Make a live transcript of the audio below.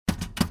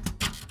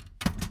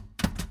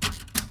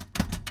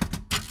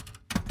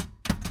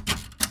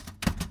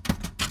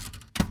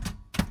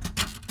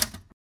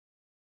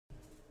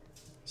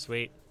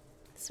Sweet.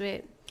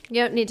 Sweet.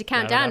 You don't need to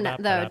count down,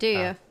 though, do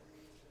you?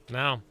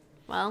 No.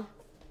 Well,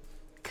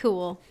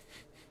 cool.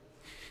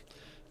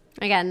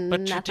 Again,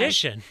 But nothing.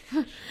 tradition.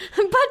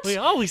 But We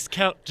always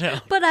count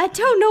down. But I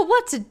don't know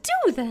what to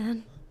do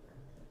then.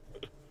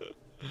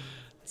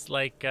 It's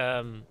like,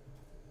 I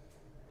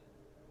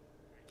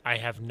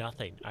have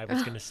nothing. I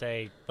was going to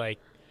say, like,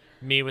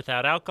 me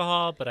without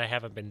alcohol, but I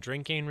haven't been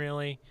drinking,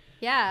 really.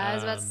 Yeah, I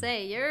was about to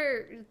say,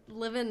 you're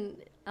living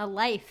a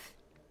life.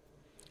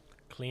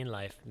 Clean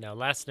life. Now,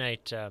 last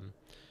night,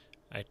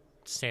 I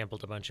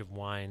sampled a bunch of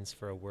wines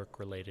for a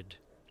work-related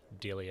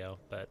dealio,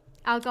 but...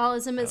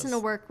 Alcoholism isn't a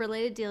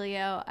work-related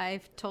dealio.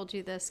 I've told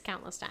you this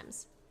countless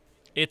times.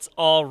 It's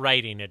all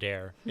writing,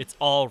 Adair. It's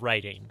all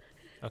writing.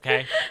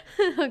 Okay?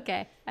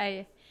 Okay.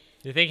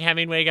 You think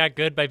Hemingway got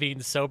good by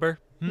being sober?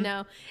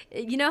 No.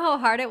 You know how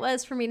hard it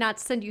was for me not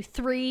to send you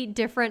 3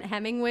 different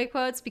Hemingway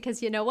quotes?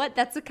 Because you know what?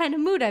 That's the kind of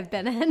mood I've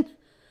been in.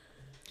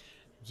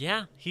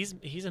 Yeah, he's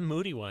a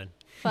moody one.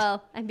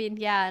 Well, I mean,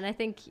 yeah, and I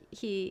think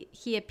he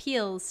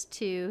appeals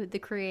to the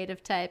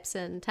creative types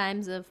in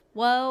times of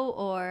woe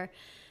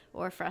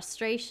or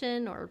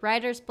frustration or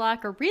writer's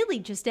block or really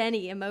just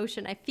any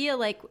emotion. I feel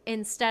like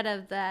instead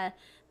of the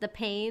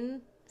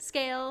pain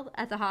scale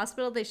at the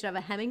hospital, they should have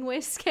a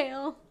Hemingway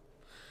scale.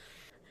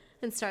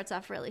 And starts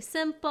off really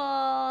simple,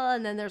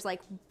 and then there's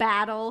like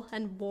battle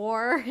and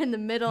war in the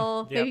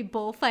middle, maybe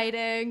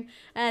bullfighting,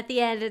 and at the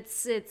end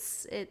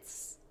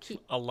it's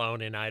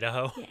Alone in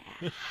Idaho.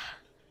 Yeah.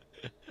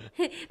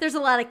 There's a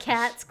lot of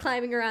cats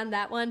climbing around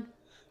that one.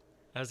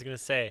 I was going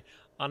to say,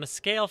 on a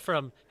scale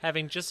from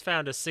having just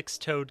found a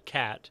 6-toed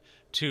cat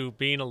to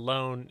being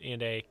alone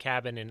in a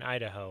cabin in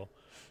Idaho,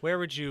 where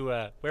would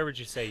you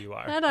say you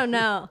are? I don't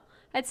know.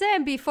 I'd say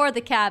I'm before the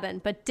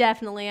cabin, but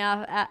definitely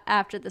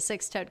after the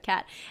 6-toed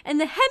cat. And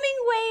the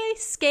Hemingway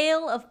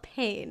scale of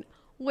pain,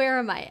 where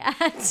am I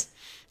at?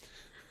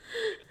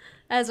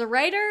 As a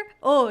writer,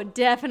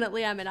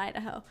 definitely I'm in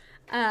Idaho.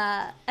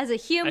 As a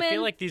human, I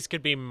feel like these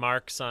could be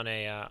marks on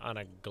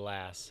a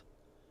glass.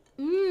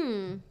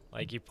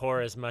 Like you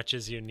pour as much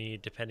as you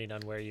need, depending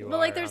on where you are. Well,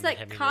 like there's on the that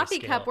Hemingway coffee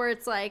scale. cup where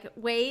it's like,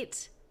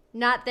 wait,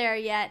 not there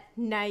yet.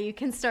 Now you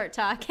can start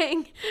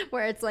talking.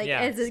 Where it's like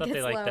as it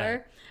gets like lower,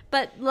 that.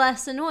 but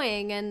less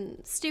annoying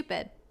and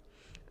stupid.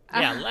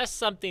 Yeah, less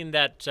something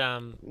that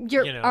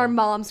Our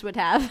moms would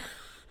have.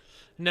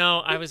 No,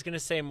 I was gonna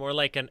say more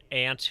like an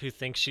aunt who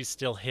thinks she's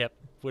still hip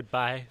would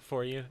buy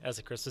for you as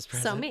a Christmas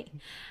present. So me.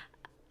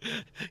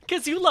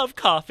 Because you love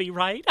coffee,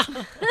 right?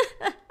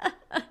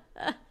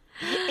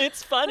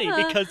 It's funny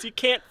because you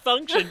can't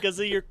function because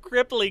of your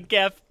crippling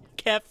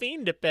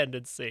caffeine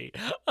dependency.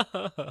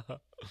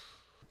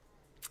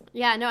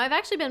 Yeah, no, I've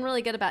actually been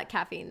really good about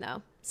caffeine,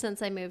 though,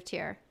 since I moved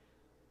here.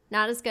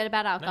 Not as good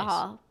about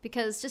alcohol,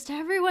 because just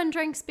everyone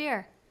drinks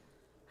beer.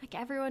 Like,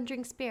 everyone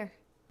drinks beer.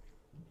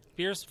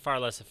 Beer's far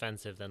less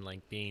offensive than,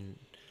 like, being,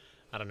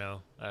 I don't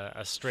know,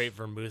 a straight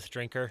vermouth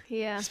drinker.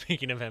 Yeah.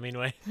 Speaking of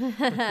Hemingway.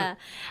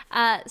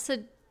 So,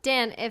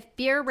 Dan, if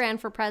beer ran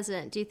for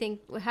president,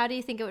 how do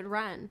you think it would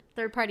run?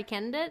 Third-party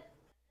candidate?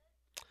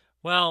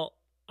 Well,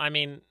 I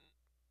mean,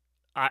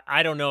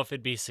 I don't know if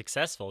it'd be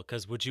successful,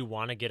 because would you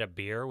want to get a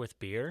beer with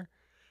beer?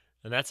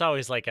 And that's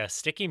always like a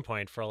sticking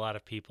point for a lot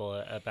of people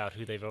about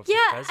who they vote for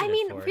president for. Yeah, I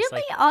mean, It's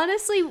really, like,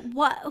 honestly,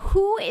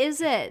 who is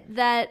it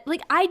that,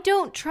 like, I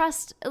don't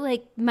trust,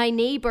 like, my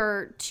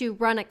neighbor to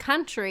run a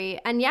country,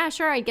 and yeah,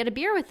 sure, I'd get a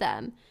beer with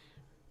them.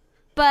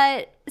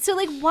 But, so,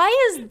 like, why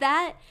is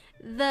that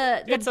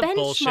the it's benchmark? a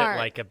bullshit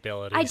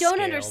likability I don't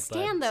scale,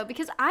 understand, though,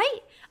 because I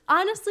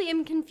honestly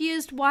am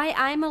confused why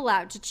I'm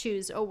allowed to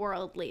choose a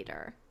world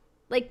leader.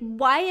 Like,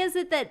 why is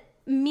it that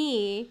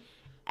me,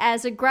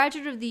 as a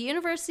graduate of the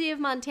University of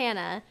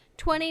Montana,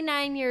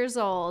 29 years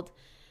old,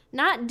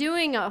 not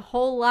doing a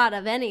whole lot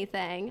of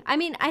anything. I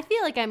mean, I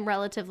feel like I'm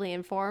relatively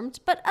informed,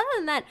 but other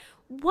than that,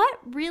 what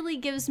really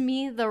gives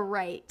me the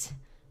right,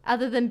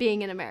 other than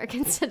being an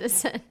American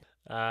citizen?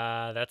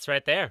 That's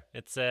right there.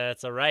 It's a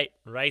right.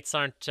 Rights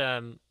aren't,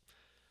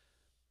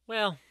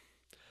 well,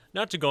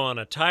 not to go on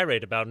a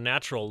tirade about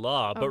natural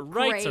law, but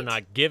rights are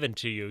not given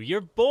to you. You're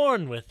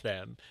born with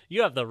them.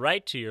 You have the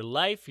right to your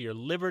life, your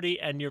liberty,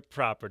 and your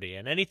property,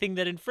 and anything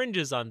that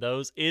infringes on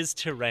those is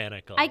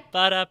tyrannical. I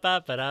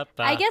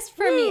guess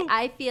for me,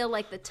 I feel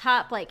like the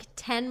top,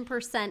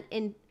 10%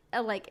 in,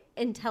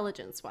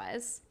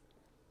 intelligence-wise,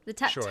 the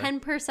top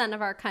 10%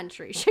 of our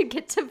country should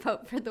get to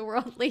vote for the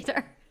world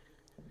leader.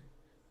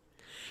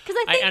 Because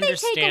I think they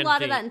take a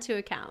lot of that into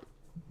account.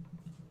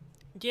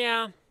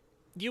 Yeah.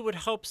 You would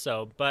hope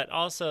so, but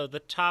also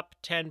the top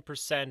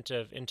 10%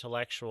 of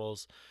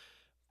intellectuals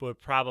would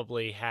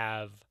probably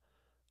have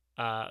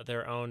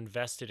their own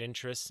vested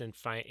interests in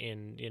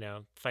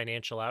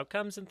financial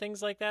outcomes and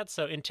things like that.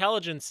 So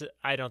intelligence,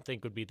 I don't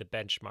think, would be the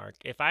benchmark.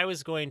 If I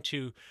was going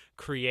to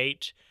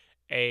create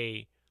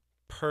a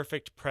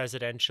perfect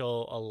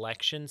presidential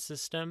election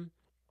system,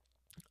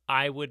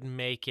 I would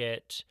make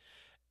it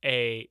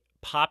a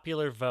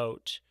popular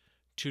vote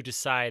to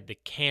decide the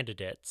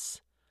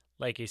candidates,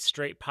 like a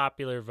straight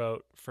popular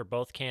vote for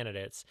both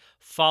candidates,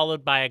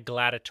 followed by a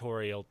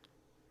gladiatorial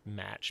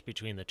match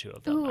between the two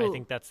of them. I Ooh.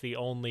 think that's the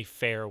only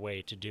fair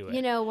way to do it.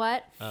 You know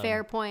what?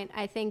 Fair point.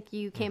 I think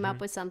you came up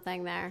with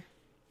something there.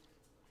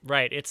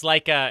 Right. It's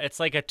like a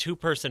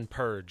 2-person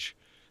purge.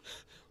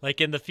 Like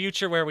in the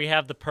future where we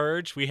have the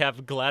purge, we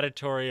have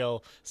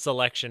gladiatorial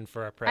selection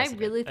for our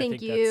president. I really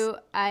think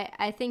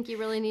I think you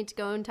really need to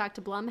go and talk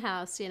to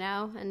Blumhouse,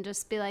 and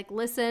just be like,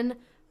 listen,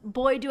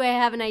 boy, do I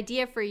have an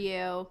idea for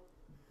you.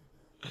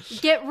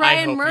 Get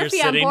Ryan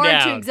Murphy on board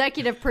to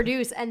executive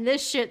produce, and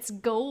this shit's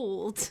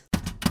gold.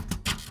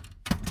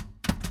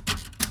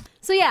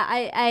 So yeah,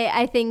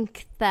 I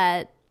think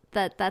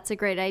that's a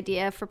great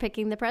idea for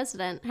picking the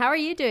president. How are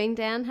you doing,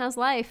 Dan? How's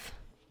life?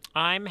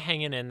 I'm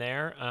hanging in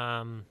there.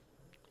 I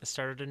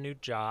started a new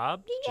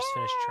job. Just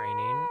finished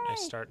training. I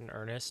start in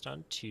earnest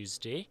on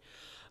Tuesday.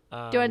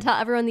 Do you want to tell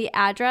everyone the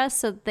address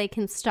so that they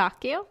can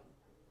stalk you?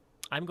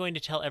 I'm going to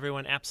tell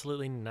everyone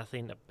absolutely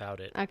nothing about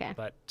it. Okay.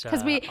 But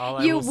because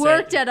you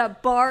worked at a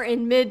bar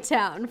in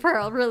Midtown for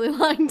a really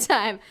long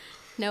time.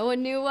 No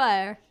one knew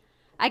where.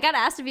 I got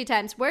asked a few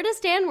times, where does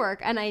Dan work?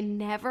 And I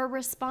never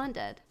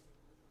responded.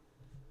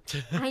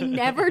 I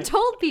never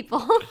told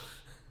people.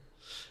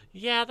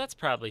 Yeah, that's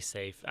probably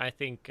safe. I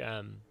think,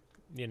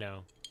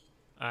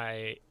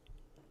 I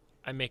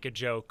make a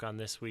joke on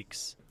this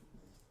week's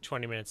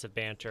 20 Minutes of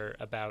Banter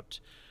about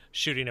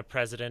shooting a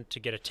president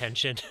to get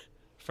attention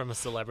from a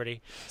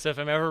celebrity. So if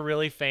I'm ever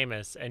really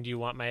famous and you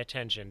want my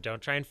attention,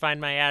 don't try and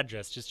find my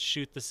address. Just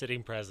shoot the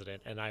sitting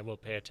president and I will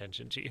pay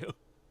attention to you.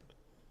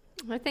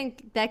 I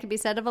think that could be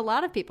said of a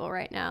lot of people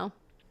right now.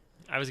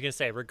 I was going to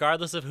say,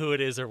 regardless of who it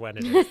is or when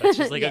it is, that's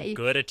just like a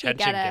good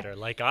attention getter.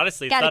 Like,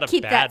 honestly, it's not a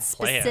bad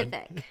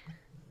plan.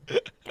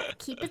 Gotta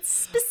keep it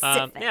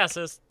specific. Yeah,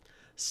 so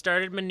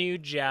started my new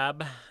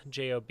job,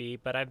 J-O-B,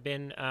 but I've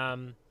been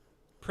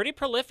pretty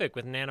prolific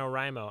with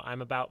NaNoWriMo.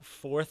 I'm about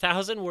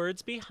 4,000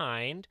 words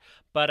behind,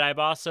 but I've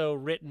also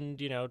written,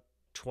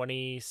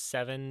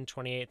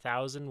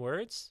 28,000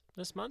 words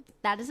this month.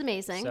 That is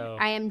amazing. So,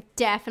 I am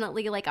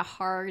definitely like a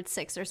hard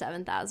 6,000 or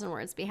 7,000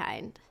 words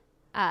behind.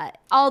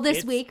 All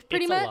this week,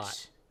 pretty much. A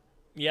lot.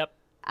 Yep.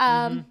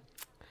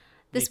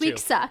 This week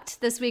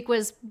sucked. This week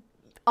was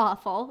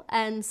awful,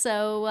 and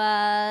so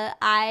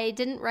I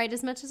didn't write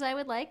as much as I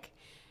would like.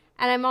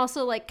 And I'm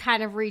also like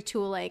kind of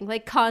retooling,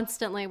 like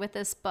constantly with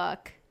this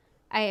book.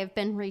 I have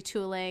been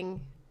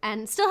retooling,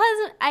 and still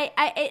hasn't.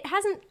 It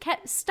hasn't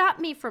stopped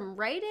me from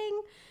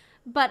writing,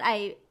 but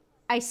I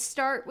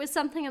start with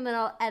something and then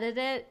I'll edit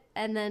it,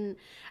 and then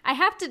I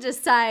have to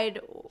decide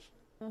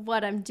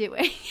what I'm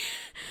doing.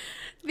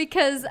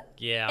 Because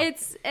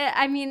it's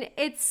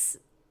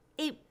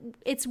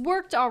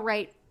worked all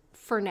right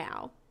for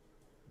now,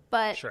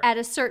 but at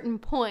a certain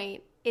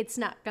point, it's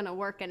not going to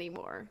work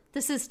anymore.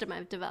 The system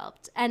I've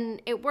developed,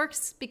 and it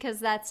works because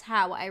that's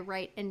how I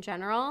write in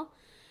general,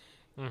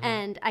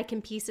 and I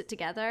can piece it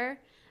together.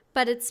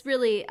 But it's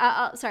really,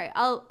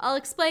 I'll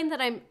explain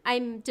that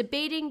I'm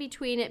debating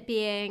between it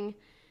being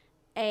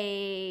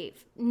a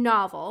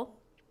novel,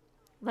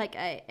 like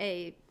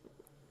an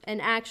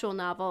actual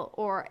novel,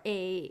 or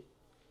a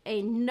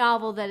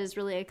novel that is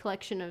really a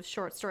collection of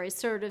short stories,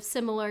 sort of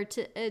similar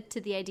to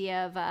the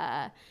idea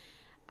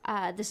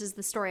of This Is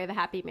the Story of a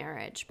Happy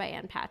Marriage by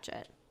Anne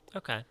Patchett.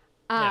 Okay.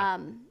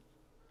 And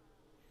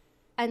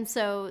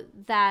so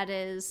that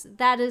is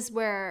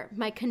where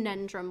my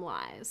conundrum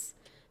lies,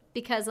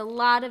 because a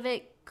lot of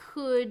it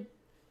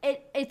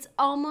it's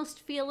almost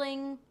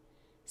feeling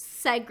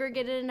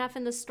segregated enough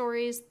in the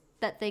stories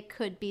that they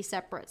could be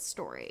separate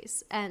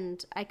stories,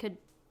 and I could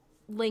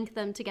link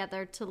them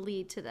together to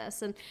lead to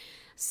this. And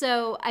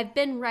so I've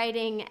been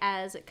writing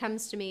as it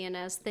comes to me and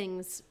as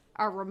things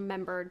are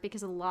remembered,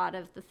 because a lot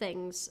of the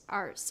things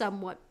are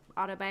somewhat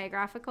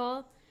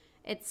autobiographical.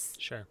 It's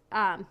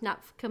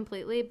not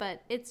completely,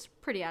 but it's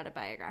pretty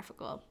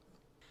autobiographical.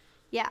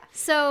 Yeah.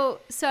 So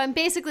I'm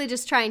basically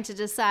just trying to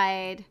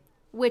decide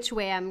which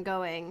way I'm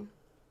going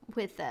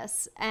with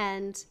this.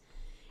 And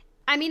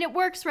I mean, it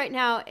works right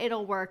now.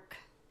 It'll work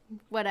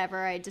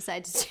whatever I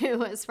decide to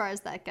do as far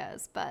as that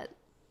goes. But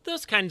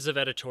those kinds of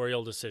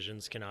editorial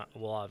decisions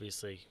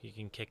obviously you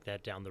can kick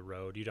that down the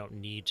road. You don't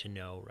need to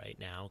know right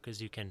now,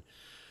 because you can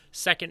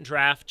second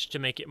draft to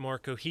make it more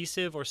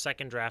cohesive, or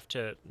second draft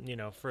to,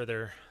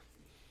 further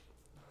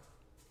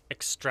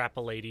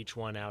extrapolate each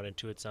one out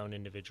into its own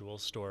individual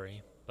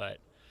story. But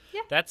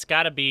that's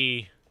got to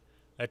be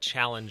a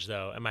challenge,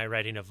 though. Am I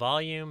writing a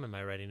volume? Am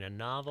I writing a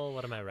novel?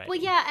 What am I writing? Well,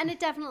 yeah, and it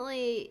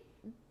definitely,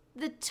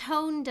 the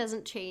tone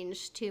doesn't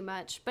change too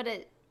much, but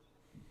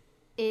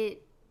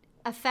it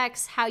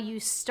affects how you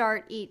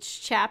start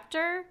each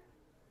chapter.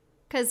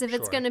 Because if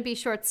it's going to be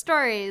short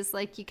stories,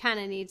 like, you kind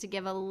of need to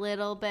give a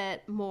little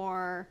bit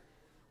more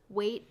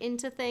weight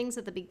into things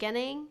at the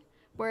beginning,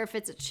 where if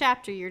it's a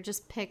chapter, you're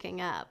just picking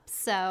up.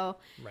 So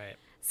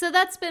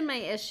that's been my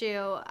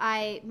issue.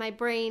 My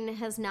brain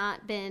has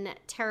not been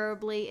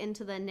terribly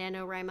into the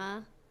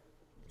NaNoWriMo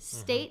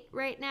state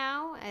right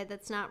now.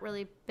 That's not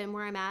really been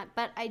where I'm at,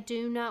 but I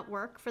do not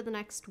work for the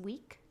next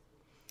week.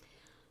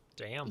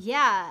 Damn.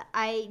 Yeah,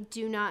 I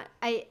do not.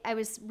 I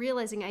was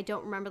realizing I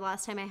don't remember the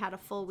last time I had a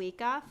full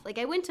week off. Like,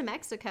 I went to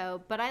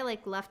Mexico, but I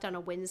like left on a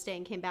Wednesday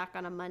and came back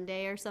on a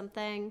Monday or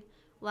something.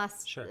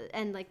 Sure.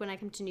 And like when I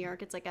come to New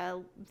York, it's like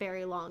a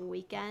very long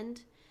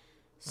weekend.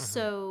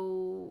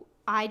 So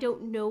I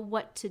don't know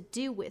what to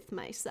do with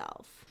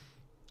myself.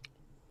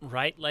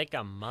 Write like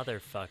a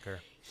motherfucker.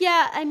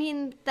 Yeah, I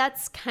mean,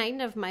 that's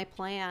kind of my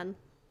plan.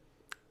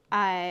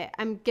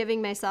 I'm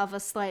giving myself a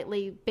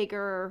slightly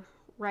bigger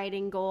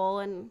writing goal,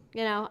 and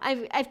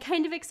I've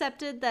kind of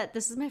accepted that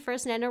this is my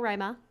first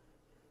NaNoWriMo.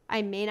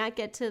 I may not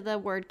get to the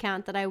word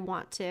count that I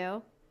want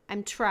to.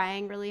 I'm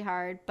trying really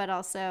hard, but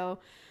also,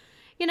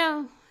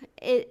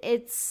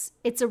 it's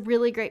a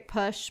really great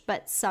push,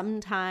 but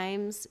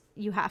sometimes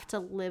you have to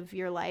live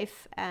your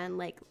life and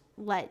like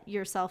let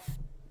yourself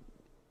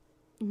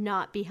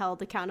not be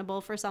held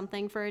accountable for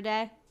something for a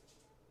day.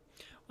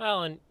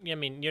 Well, and I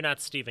mean, you're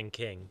not Stephen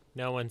King.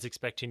 No one's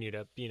expecting you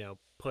to,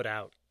 put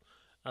out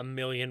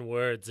 1,000,000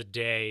 words a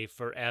day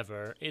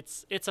forever.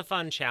 It's a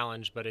fun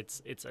challenge, but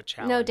it's a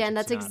challenge. No, Dan,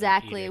 It's that's not an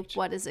exactly edict.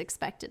 what is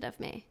expected of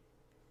me.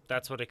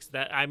 That's what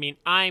I mean.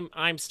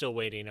 I'm still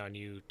waiting on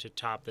you to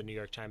top the New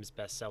York Times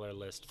bestseller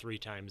list 3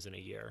 times in a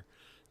year.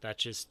 That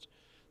just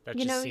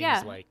seems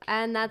Yeah, like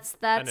and that's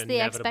an the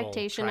inevitable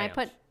expectation triumph.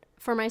 I put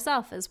for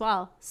myself as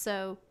well.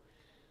 So,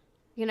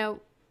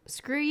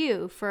 screw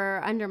you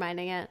for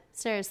undermining it.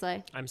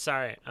 Seriously. I'm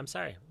sorry.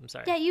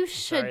 Yeah, you I'm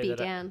should sorry be, that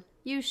Dan.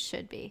 You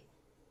should be.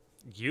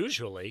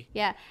 Usually,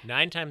 Yeah.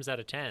 9 times out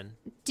of 10.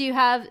 Do you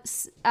have?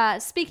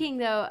 Speaking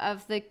though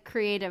of the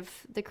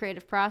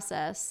creative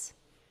process,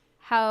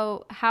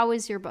 how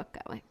is your book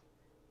going?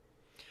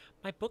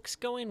 My book's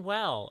going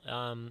well.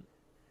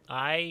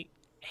 I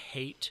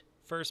hate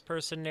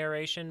first-person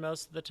narration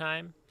most of the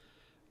time.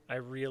 I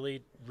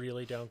really,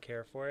 really don't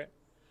care for it.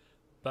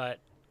 But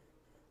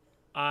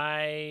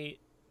I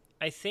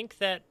think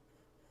that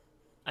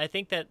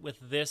with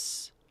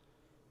this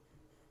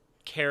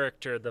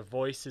character, the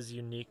voice is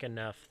unique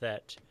enough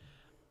that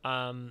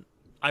I'm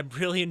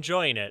really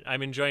enjoying it.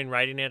 I'm enjoying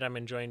writing it. I'm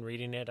enjoying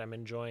reading it. I'm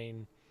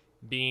enjoying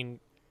being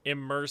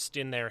immersed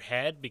in their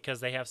head because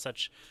they have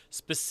such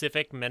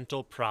specific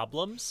mental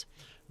problems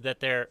that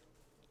they're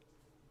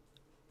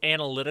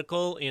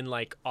analytical in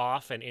like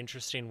off and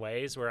interesting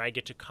ways where I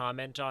get to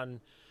comment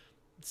on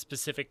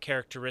specific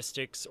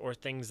characteristics or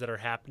things that are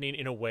happening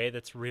in a way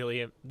that's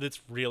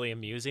really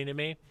amusing to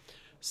me.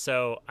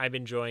 So I'm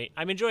enjoying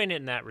it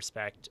in that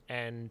respect,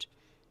 and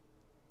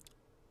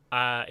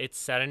it's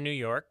set in New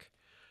York,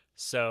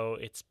 so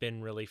it's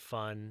been really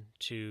fun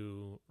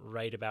to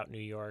write about New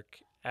York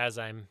as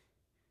I'm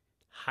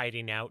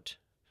hiding out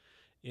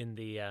in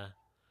the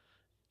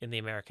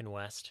American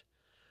West.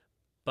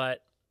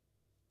 But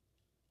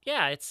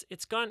yeah,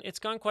 it's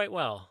gone quite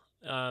well.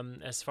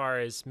 As far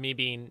as me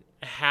being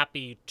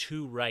happy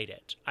to write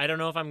it. I don't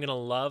know if I'm going to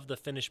love the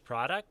finished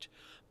product,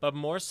 but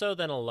more so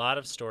than a lot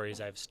of stories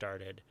I've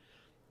started,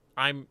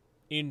 I'm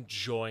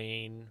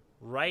enjoying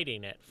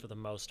writing it for the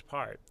most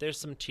part. There's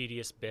some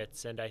tedious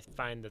bits, and I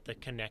find that the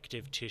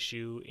connective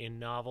tissue in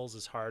novels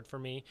is hard for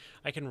me.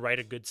 I can write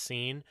a good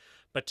scene,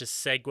 but to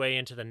segue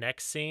into the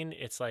next scene,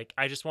 it's like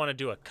I just want to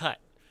do a cut.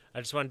 I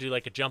just want to do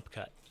like a jump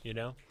cut,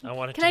 I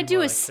want to. Can I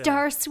do a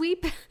star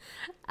sweep?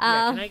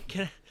 Yeah,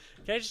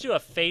 can I just do a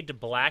fade to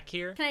black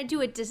here? Can I do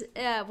what is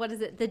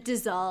it? The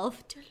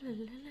dissolve.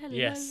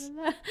 Yes.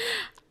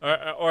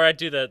 Or I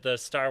do the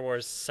Star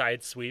Wars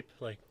side sweep,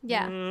 like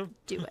Yeah,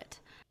 do it.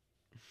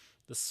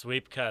 The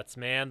sweep cuts,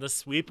 man, the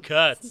sweep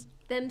cuts.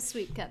 Them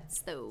sweep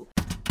cuts, though.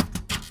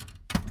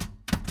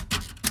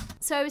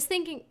 So I was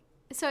thinking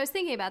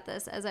about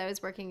this as I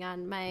was working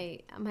on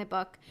my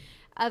book,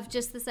 of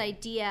just this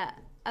idea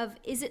of,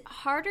 is it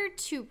harder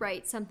to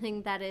write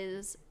something that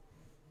is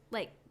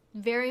like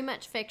very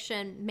much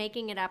fiction,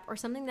 making it up, or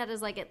something that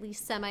is like at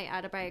least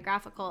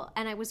semi-autobiographical?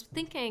 And I was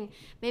thinking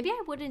maybe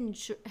I would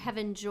have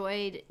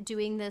enjoyed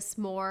doing this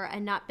more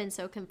and not been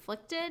so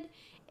conflicted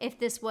if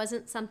this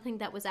wasn't something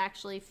that was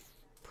actually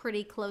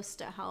pretty close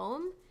to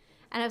home.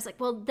 And I was like,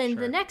 well, then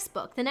Sure. the next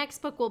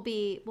book will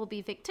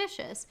be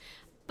fictitious.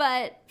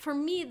 But for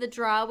me, the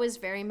draw was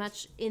very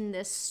much in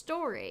this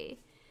story.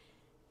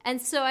 And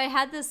so I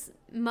had this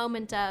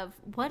moment of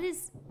what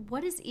is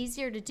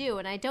easier to do,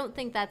 and I don't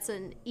think that's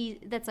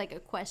like a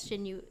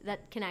question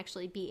that can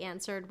actually be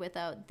answered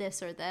without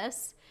this or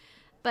this.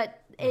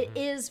 But it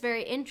is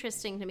very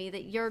interesting to me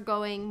that you're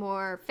going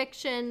more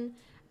fiction,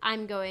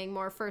 I'm going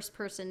more first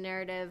person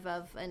narrative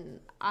of an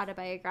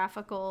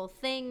autobiographical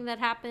thing that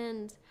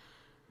happened,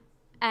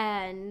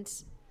 and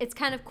it's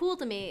kind of cool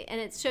to me, and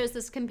it shows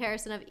this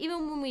comparison of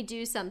even when we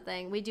do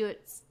something, we do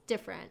it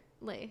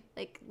differently.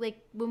 Like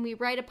when we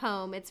write a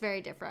poem, it's very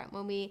different.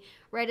 When we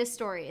write a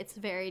story, it's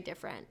very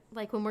different.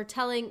 Like when we're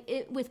telling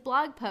it with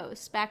blog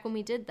posts, back when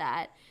we did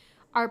that,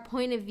 our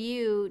point of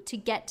view to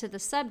get to the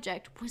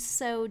subject was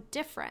so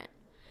different.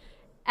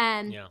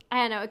 And Yeah.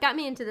 I don't know, it got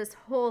me into this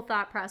whole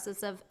thought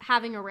process of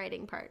having a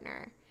writing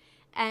partner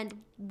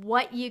and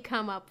what you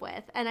come up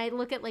with. And I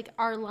look at like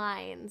our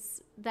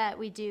lines that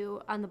we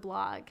do on the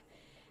blog,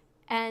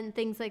 and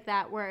things like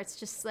that, where it's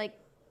just like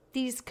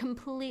these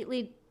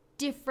completely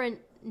different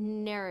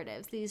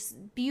narratives, these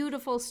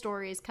beautiful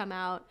stories come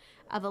out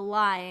of a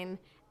line,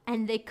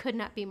 and they could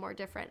not be more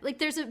different. Like,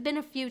 there's been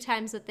a few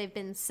times that they've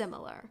been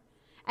similar.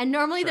 And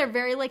normally they're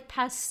very, like,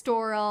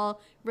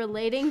 pastoral,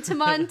 relating to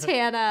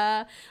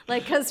Montana,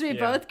 like, because we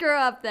both grew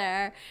up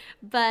there.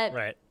 But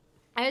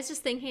I was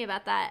just thinking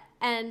about that.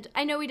 And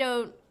I know we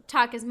don't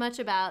talk as much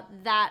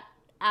about that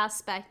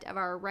aspect of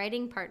our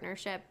writing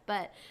partnership,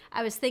 but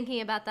I was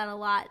thinking about that a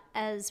lot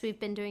as we've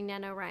been doing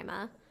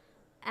NaNoWriMo.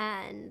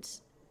 And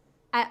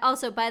I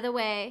also, by the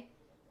way,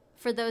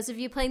 for those of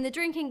you playing the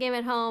drinking game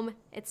at home,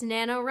 it's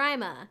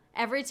NaNoWriMo.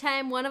 Every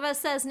time one of us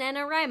says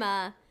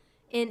NaNoWriMo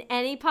in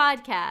any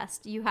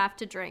podcast, you have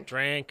to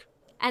drink.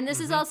 And this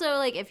is also,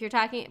 like, if we're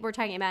talking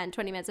about in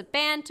 20 minutes of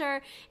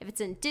banter, if it's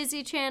in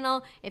Disney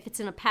Channel, if it's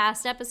in a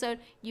past episode,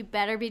 you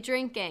better be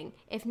drinking.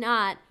 If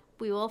not,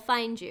 we will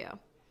find you.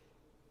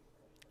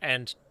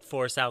 And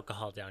force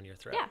alcohol down your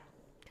throat. Yeah,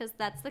 because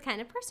that's the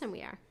kind of person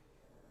we are.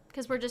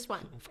 Because we're just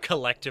one.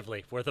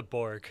 Collectively, we're the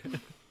Borg.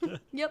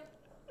 Yep.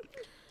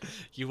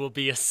 You will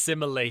be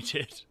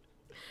assimilated.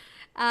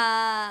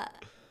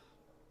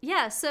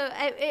 Yeah, so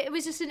it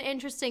was just an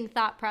interesting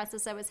thought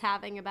process I was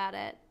having about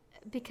it,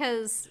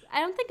 because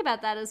I don't think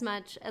about that as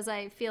much as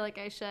I feel like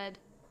I should.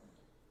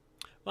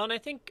 Well, and I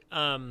think,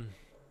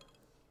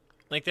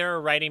 like, there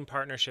are writing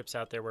partnerships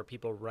out there where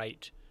people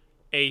write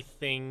a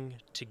thing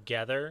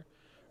together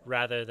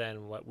rather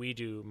than what we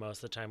do most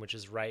of the time, which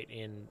is write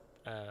in,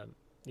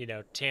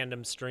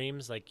 tandem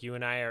streams. Like, you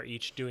and I are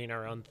each doing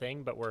our own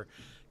thing, but we're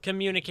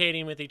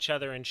communicating with each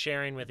other and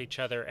sharing with each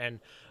other.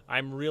 And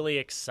I'm really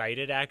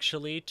excited,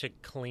 actually, to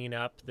clean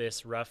up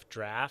this rough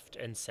draft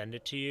and send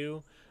it to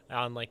you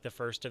on, like, the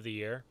first of the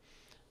year,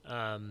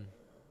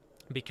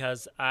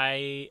 because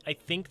I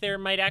think there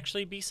might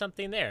actually be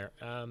something there.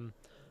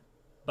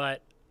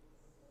 But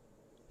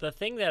the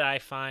thing that I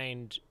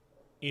find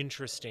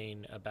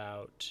interesting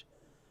about,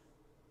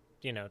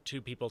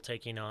 two people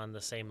taking on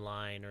the same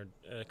line or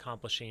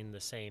accomplishing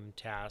the same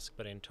task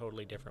but in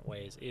totally different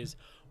ways is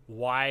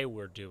why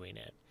we're doing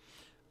it.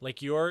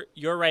 Like, you're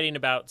writing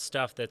about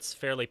stuff that's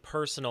fairly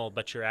personal,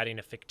 but you're adding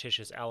a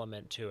fictitious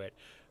element to it.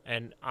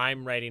 And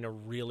I'm writing a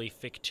really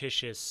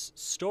fictitious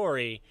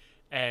story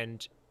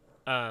and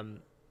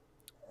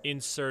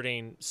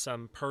inserting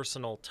some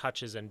personal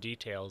touches and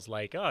details,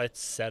 like, oh,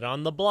 it's set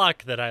on the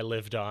block that I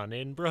lived on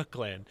in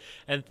Brooklyn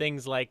and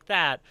things like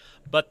that.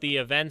 But the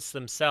events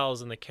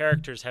themselves and the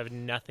characters have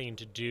nothing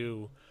to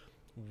do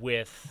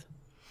with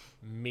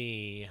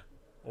me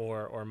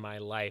or my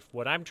life.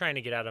 What I'm trying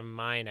to get out of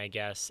mine, I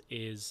guess,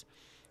 is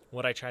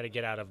what I try to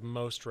get out of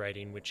most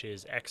writing, which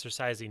is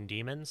exercising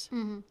demons.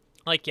 Mm-hmm.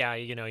 Like, yeah,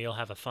 you'll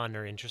have a fun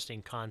or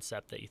interesting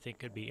concept that you think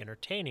could be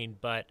entertaining,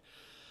 but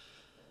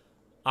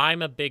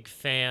I'm a big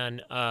fan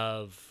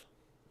of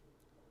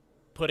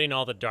putting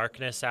all the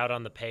darkness out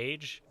on the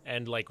page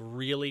and, like,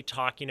 really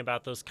talking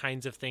about those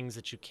kinds of things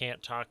that you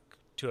can't talk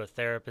to a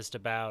therapist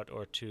about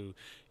or to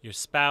your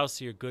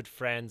spouse or your good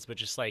friends, but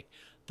just, like,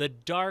 the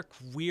dark,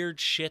 weird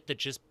shit that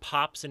just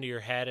pops into your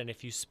head, and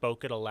if you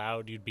spoke it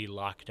aloud, you'd be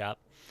locked up.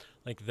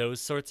 Like,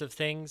 those sorts of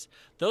things,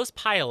 those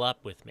pile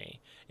up with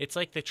me. It's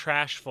like the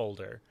trash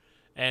folder.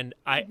 And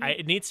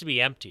it needs to be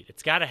emptied.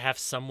 It's got to have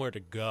somewhere to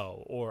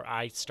go, or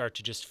I start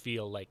to just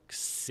feel, like,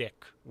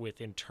 sick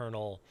with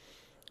internal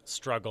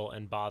struggle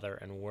and bother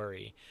and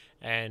worry.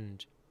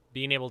 And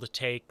being able to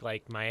take,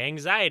 like, my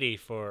anxiety,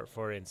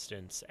 for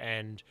instance,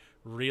 and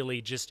really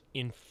just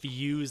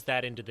infuse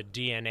that into the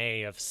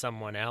DNA of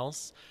someone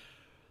else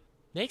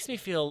makes me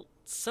feel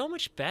so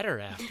much better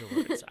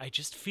afterwards. I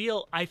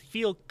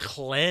feel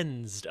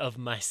cleansed of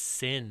my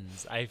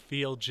sins. I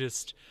feel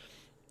just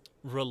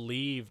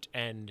relieved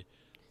and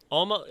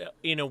almost,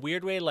 in a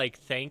weird way, like,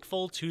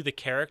 thankful to the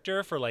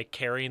character for, like,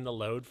 carrying the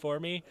load for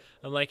me.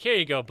 I'm like, here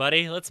you go,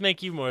 buddy. Let's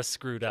make you more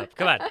screwed up.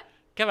 Come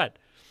on.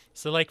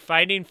 So, like,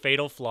 finding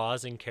fatal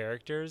flaws in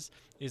characters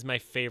is my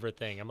favorite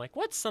thing. I'm like,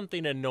 what's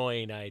something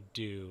annoying I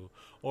do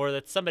or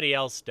that somebody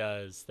else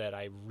does that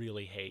I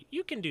really hate?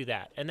 You can do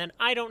that. And then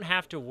I don't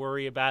have to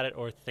worry about it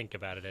or think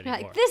about it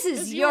anymore. Like, this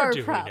is your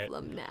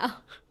problem now.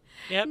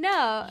 Yep.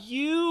 No.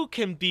 You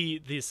can be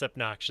this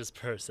obnoxious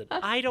person.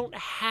 I don't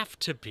have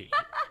to be.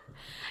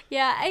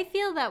 Yeah, I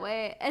feel that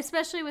way,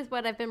 especially with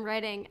what I've been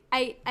writing.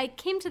 I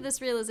came to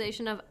this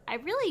realization of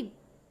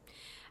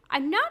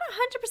I'm not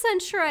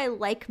 100% sure I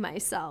like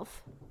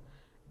myself.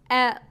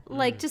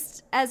 Like,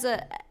 just as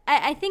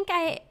I think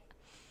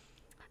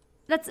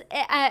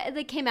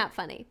that came out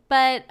funny.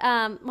 But,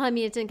 well, I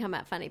mean, it didn't come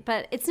out funny,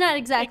 but it's not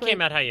exactly. It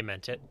came out how you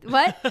meant it.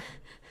 What?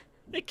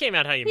 It came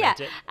out how you meant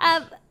it.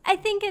 I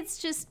think it's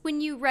just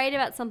when you write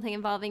about something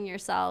involving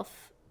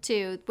yourself,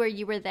 too, where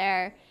you were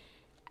there,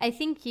 I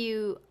think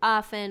you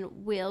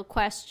often will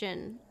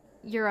question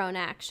your own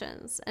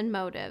actions and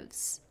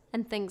motives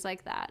and things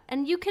like that.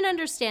 And you can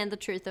understand the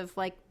truth of,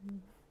 like,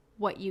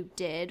 what you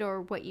did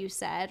or what you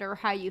said or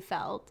how you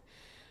felt.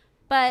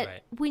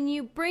 But when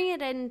you bring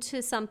it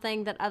into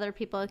something that other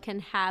people can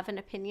have an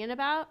opinion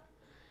about,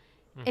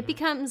 it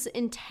becomes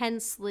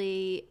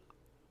intensely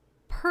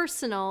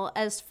personal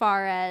as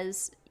far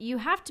as you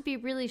have to be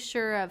really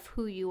sure of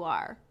who you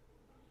are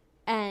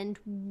and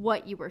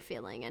what you were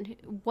feeling and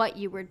what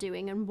you were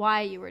doing and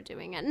why you were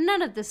doing it.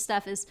 None of this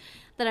stuff is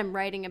that I'm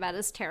writing about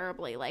is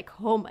terribly like,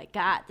 oh my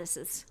God, this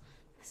is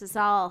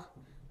all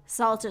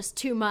just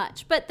too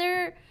much. But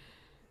there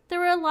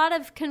were a lot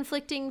of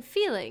conflicting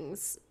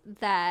feelings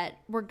that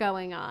were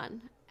going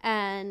on.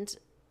 And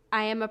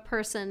I am a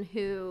person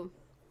who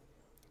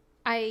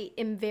I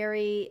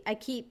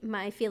keep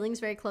my feelings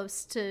very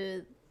close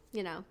to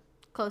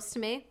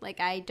me. Like,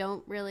 I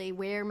don't really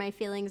wear my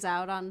feelings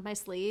out on my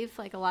sleeve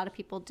like a lot of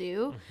people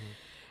do.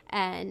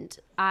 And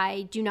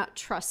I do not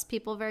trust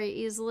people very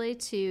easily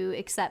to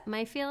accept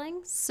my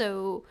feelings.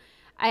 So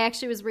I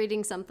actually was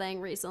reading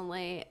something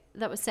recently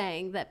that was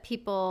saying that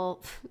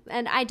people,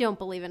 and I don't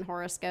believe in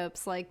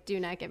horoscopes, like, do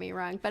not get me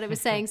wrong, but it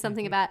was saying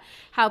something about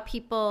how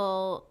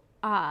people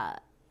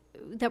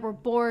that were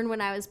born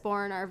when I was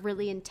born are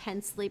really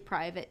intensely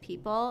private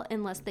people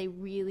unless they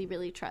really,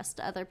 really trust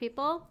other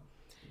people.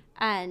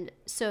 And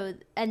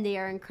they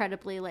are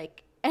incredibly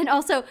and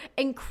also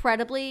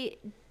incredibly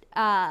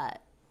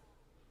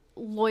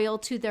loyal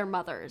to their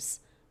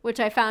mothers,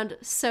 which I found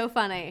so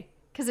funny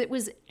because it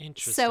was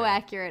so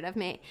accurate of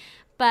me.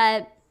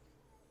 But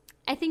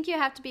I think you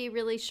have to be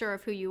really sure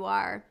of who you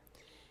are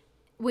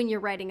when you're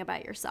writing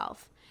about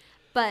yourself.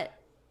 But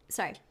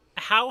sorry.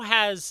 How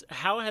has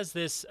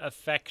this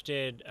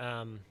affected,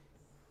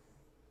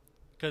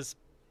 because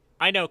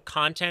I know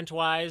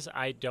content-wise,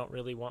 I don't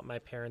really want my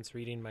parents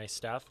reading my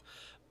stuff,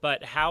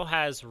 but how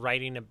has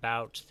writing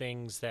about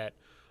things that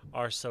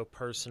are so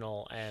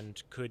personal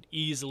and could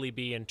easily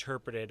be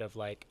interpreted of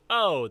like,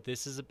 oh,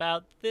 this is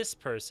about this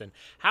person.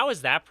 How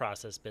has that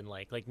process been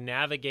like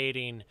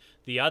navigating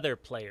the other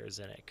players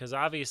in it? Because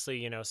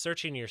obviously,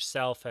 searching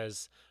yourself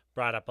has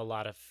brought up a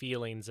lot of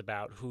feelings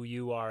about who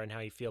you are and how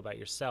you feel about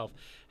yourself.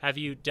 Have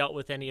you dealt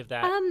with any of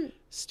that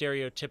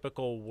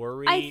stereotypical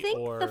worry? I think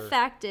or the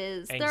fact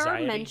is anxiety? There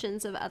are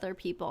mentions of other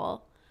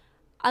people.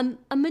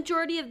 A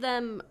majority of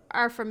them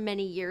are from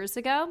many years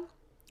ago.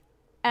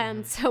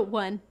 And so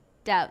one,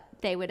 doubt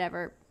they would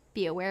ever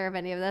be aware of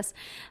any of this.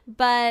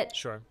 But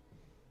sure.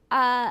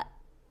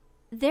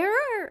 There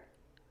are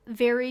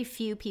very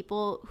few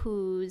people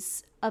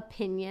whose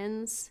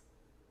opinions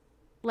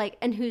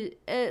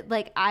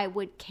I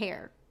would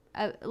care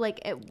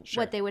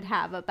Sure. what they would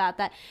have about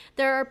that.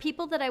 There are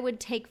people that I would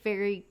take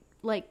very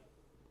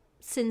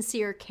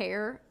sincere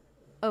care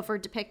over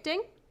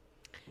depicting,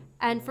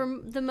 and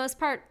for the most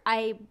part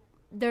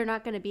they're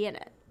not going to be in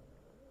it.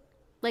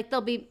 Like,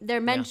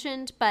 they're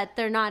mentioned, but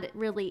they're not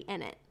really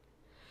in it.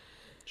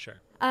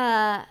 Sure.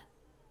 Yeah,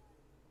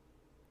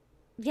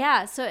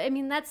 so I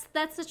mean that's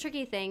the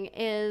tricky thing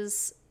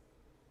is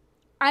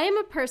I am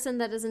a person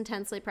that is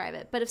intensely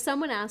private, but if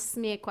someone asks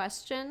me a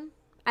question,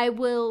 I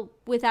will,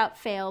 without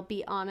fail,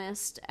 be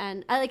honest.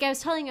 And I was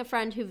telling a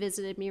friend who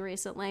visited me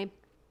recently,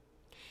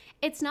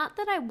 it's not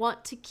that I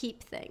want to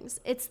keep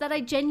things. It's that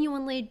I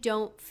genuinely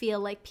don't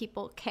feel like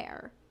people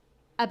care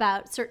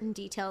about certain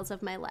details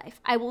of my life.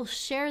 I will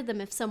share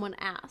them if someone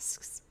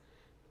asks,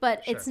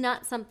 but Sure. it's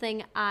not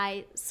something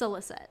I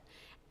solicit.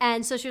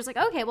 And so she was like,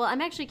 okay, well,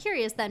 I'm actually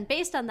curious then,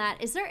 based on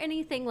that, is there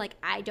anything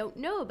I don't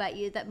know about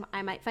you that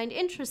I might find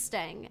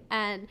interesting?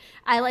 And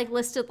I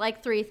listed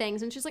 3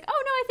 things, and she's like,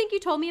 oh no, I think you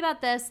told me about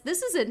this.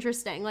 This is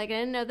interesting. I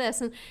didn't know this.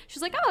 And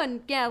she's like, oh,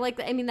 and yeah,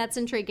 that's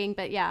intriguing,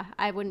 but yeah,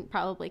 I wouldn't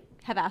probably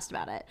have asked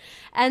about it.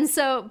 And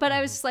so, but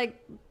I was just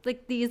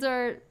these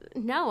are,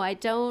 no,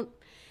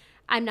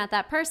 I'm not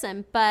that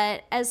person.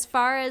 But as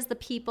far as the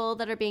people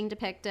that are being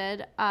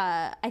depicted,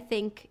 I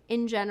think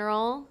in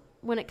general,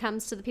 when it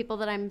comes to the people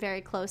that I'm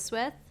very close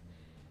with,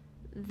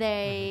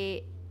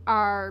 it's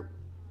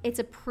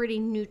a pretty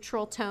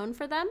neutral tone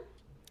for them.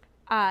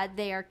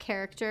 They are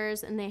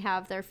characters and they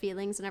have their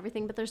feelings and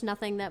everything, but there's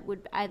nothing that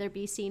would either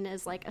be seen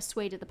as a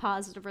sway to the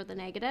positive or the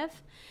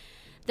negative.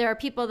 There are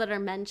people that are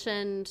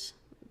mentioned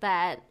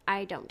that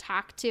I don't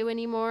talk to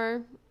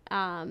anymore,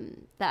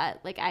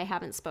 that I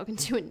haven't spoken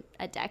to in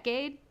a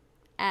decade.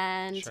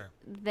 And Sure.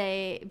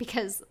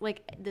 because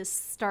this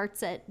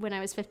starts at when I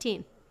was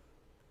 15.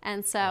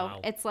 And so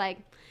Wow. it's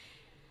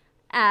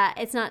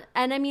it's not,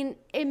 and I mean,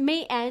 it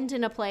may end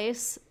in a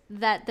place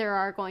that there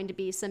are going to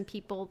be some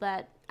people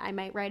that I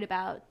might write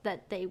about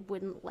that they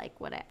wouldn't like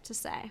what I have to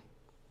say.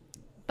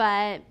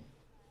 But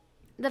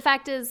the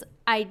fact is,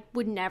 I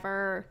would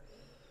never,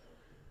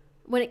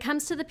 when it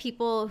comes to the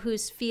people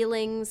whose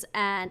feelings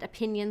and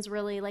opinions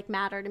really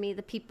matter to me,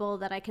 the people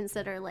that I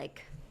consider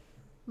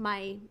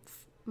my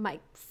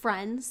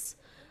friends,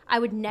 I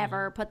would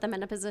never put them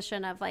in a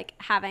position of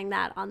having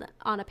that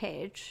on a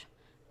page.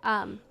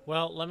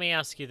 Well, let me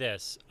ask you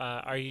this.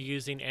 Are you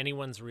using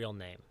anyone's real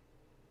name?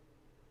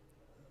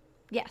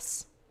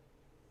 Yes.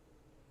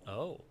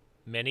 Oh,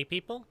 many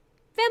people?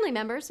 Family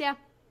members, yeah.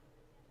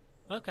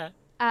 Okay.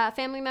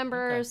 Family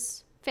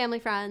members, family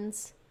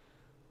friends.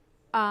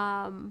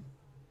 Are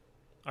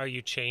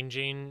you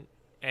changing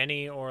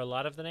any or a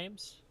lot of the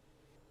names?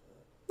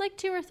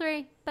 2 or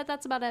 3, but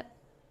that's about it.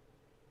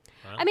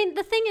 Huh? I mean,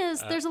 the thing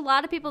is, there's a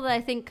lot of people that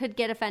I think could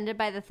get offended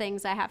by the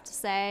things I have to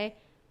say,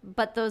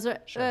 but those are,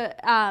 Sure.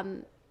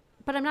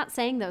 but I'm not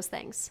saying those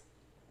things.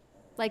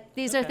 Like,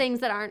 these are Okay. things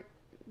that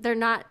they're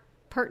not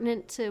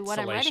pertinent to what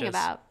I'm writing Salacious.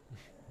 about.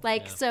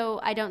 Like, Yeah. so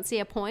I don't see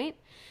a point.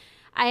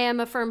 I am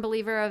a firm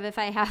believer of if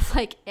I have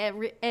like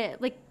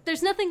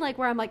there's nothing like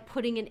where I'm like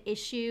putting an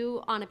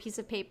issue on a piece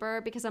of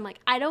paper because I'm like,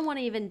 I don't want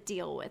to even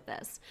deal with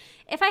this.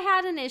 If I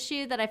had an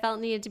issue that I felt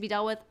needed to be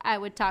dealt with, I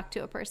would talk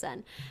to a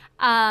person.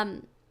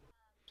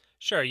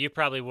 Sure, you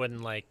probably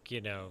wouldn't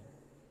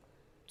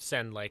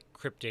send like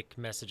cryptic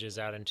messages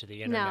out into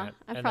the internet. No,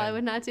 I and probably then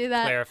would not do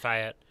that.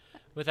 clarify it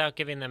without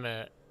giving them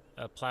a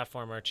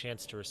platform or a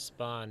chance to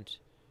respond.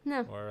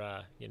 No.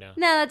 Or No,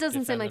 that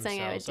doesn't seem defend like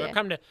something I would themselves,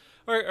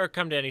 do. or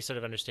come to any sort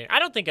of understanding. I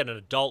don't think an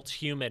adult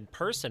human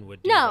person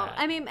would do No, that.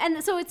 I mean,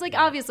 and so it's like,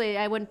 Yeah. obviously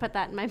I wouldn't put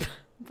that in my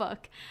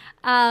book.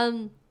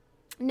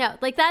 No,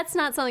 like that's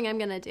not something I'm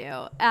going to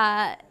do.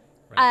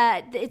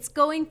 It's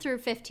going through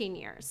 15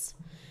 years.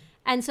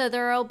 And so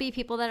there will be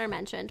people that are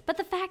mentioned. But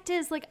the fact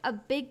is, like, a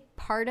big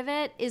part of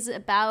it is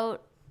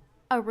about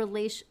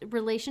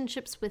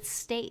relationships with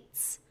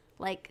states,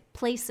 like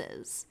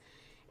places.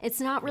 It's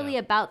not really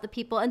about the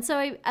people. And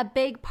so a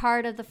big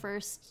part of the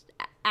first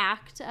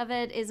act of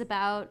it is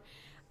about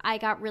I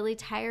got really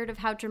tired of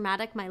how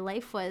dramatic my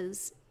life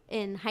was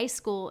in high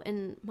school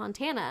in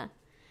Montana.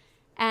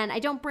 And I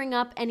don't bring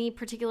up any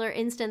particular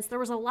instance. There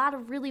was a lot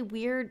of really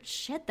weird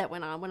shit that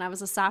went on when I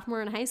was a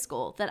sophomore in high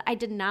school that I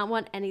did not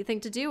want anything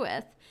to do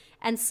with.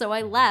 And so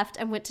I left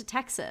and went to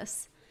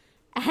Texas.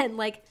 And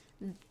like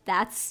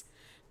that's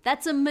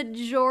a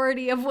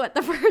majority of what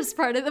the first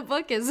part of the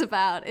book is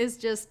about, is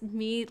just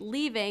me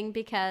leaving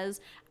because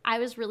I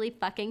was really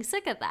fucking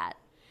sick of that.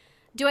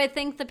 Do I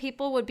think the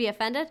people would be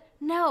offended?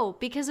 No,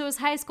 because it was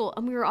high school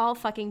and we were all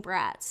fucking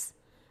brats.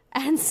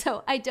 And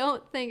so I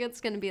don't think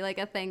it's going to be like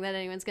a thing that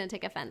anyone's going to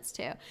take offense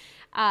to.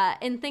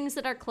 In things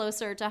that are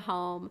closer to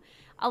home,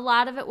 a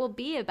lot of it will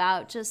be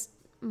about just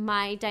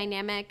my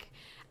dynamic.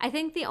 I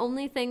think the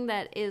only thing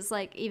that is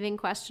like even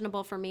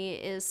questionable for me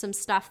is some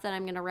stuff that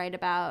I'm going to write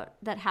about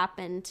that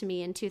happened to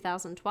me in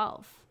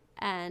 2012.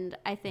 And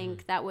I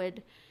think that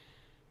would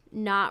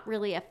not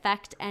really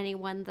affect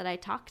anyone that I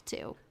talk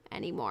to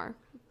anymore.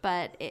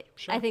 But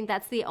Sure. I think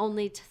that's the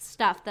only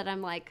stuff that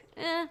I'm like,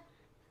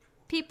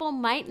 people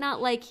might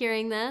not like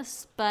hearing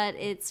this, but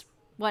it's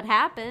what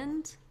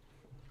happened.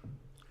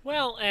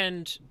 Well,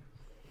 and,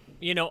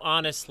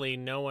 honestly,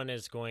 no one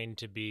is going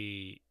to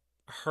be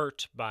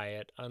hurt by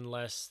it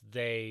unless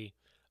they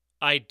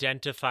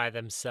identify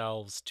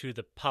themselves to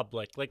the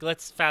public. Like,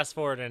 let's fast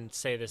forward and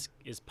say this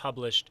is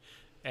published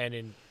and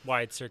in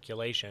wide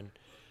circulation.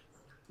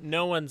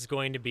 No one's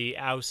going to be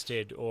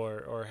ousted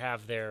or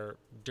have their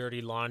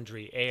dirty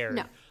laundry aired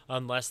No.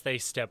 unless they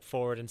step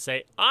forward and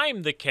say,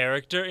 I'm the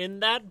character in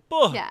that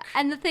book. Yeah,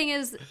 and the thing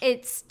is,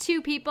 it's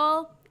two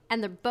people,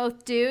 and they're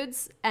both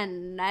dudes,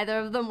 and neither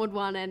of them would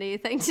want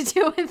anything to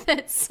do with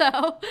it,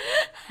 so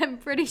I'm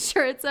pretty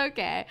sure it's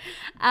okay.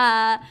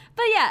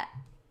 But yeah,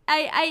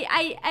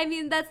 I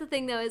mean, that's the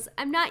thing, though, is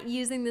I'm not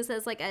using this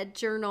as, like, a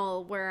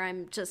journal where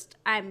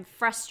I'm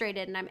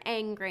frustrated and I'm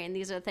angry and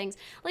these are things.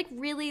 Like,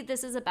 really,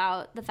 this is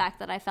about the fact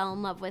that I fell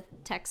in love with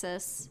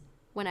Texas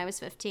when I was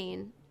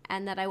 15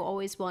 and that I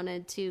always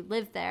wanted to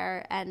live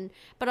there,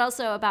 but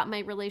also about my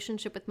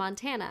relationship with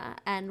Montana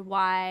and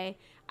why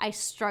I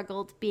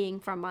struggled being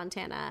from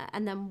Montana,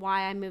 and then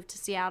why I moved to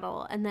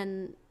Seattle, and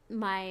then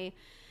my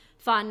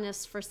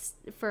fondness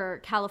for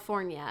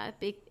California,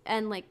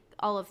 and like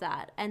all of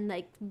that, and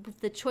like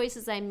the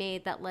choices I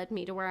made that led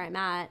me to where I'm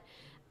at,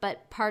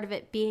 but part of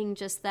it being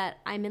just that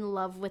I'm in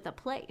love with a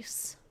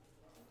place.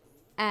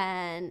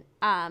 And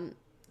one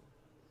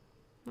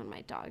of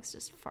my dogs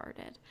just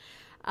farted.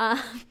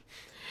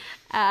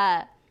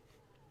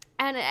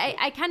 And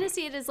I kind of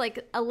see it as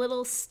like a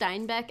little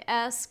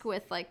Steinbeck-esque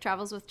with like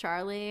Travels with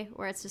Charlie,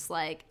 where it's just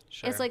like,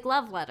 Sure. It's like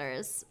love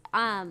letters.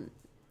 And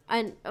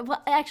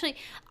well, actually,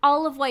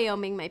 all of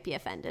Wyoming might be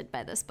offended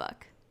by this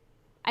book.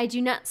 I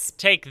do not.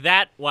 Take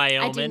that,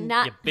 Wyoming,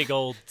 not- you big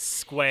old You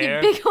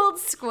square. big old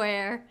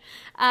square.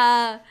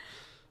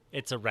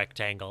 It's a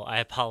rectangle. I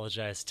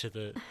apologize to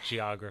the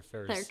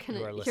geographers who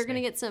are listening. You're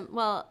gonna get some.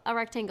 Well, a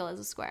rectangle is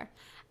a square.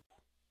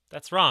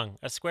 That's wrong.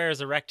 A square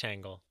is a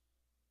rectangle,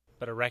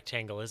 but a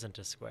rectangle isn't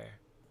a square.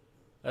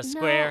 A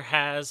square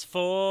has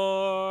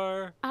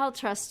 4 I'll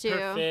trust you.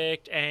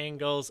 perfect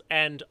angles,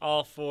 and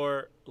all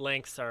 4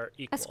 lengths are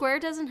equal. A square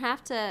doesn't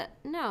have to.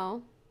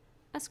 No,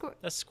 a square.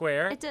 A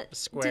square. A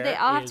square. Do they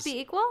all have is- to be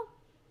equal?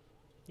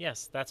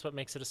 Yes, that's what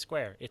makes it a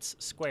square. It's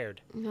squared.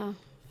 No,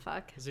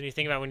 fuck. Because when you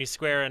think about when you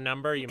square a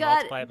number, you God,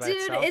 multiply it by dude,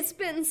 itself. it's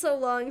been so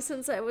long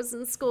since I was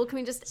in school. Can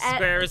we just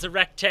Square is a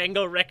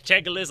rectangle.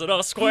 Rectangle isn't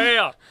a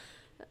square.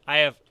 I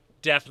have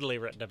definitely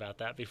written about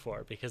that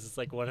before because it's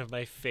like one of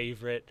my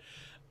favorite.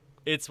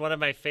 It's one of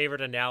my favorite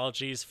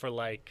analogies for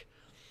like.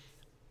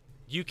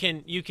 You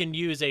can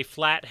use a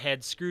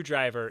flathead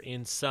screwdriver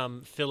in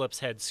some Phillips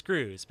head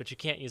screws, but you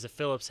can't use a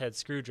Phillips head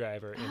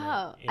screwdriver in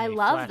Oh, in I a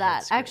love flathead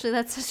that. screw. Actually,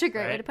 that's such a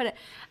great way Right? to put it.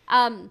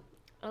 I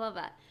love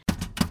that.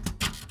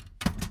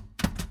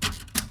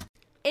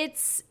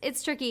 It's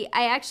tricky.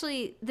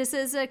 This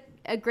is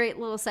a great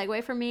little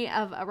segue for me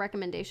of a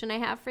recommendation I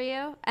have for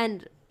you,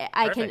 and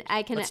Perfect.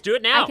 I can let's do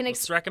it now.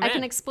 Let's recommend. I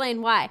can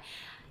explain why.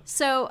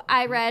 So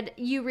I read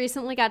you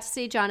recently got to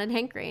see John and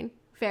Hank Green.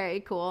 Very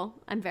cool.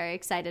 I'm very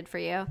excited for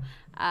you.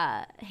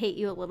 Hate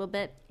you a little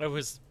bit. It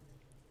was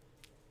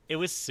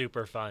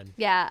super fun.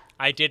 Yeah.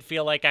 I did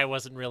feel like I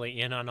wasn't really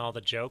in on all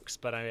the jokes,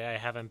 but I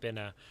haven't been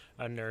a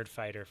nerd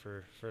fighter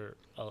for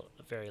a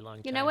very long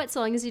time. You know what? So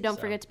long as you don't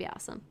forget to be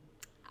awesome.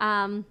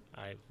 I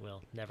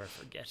will never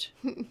forget.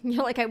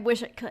 You're like, I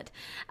wish I could.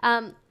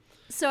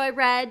 So I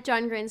read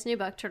John Green's new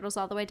book, Turtles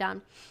All the Way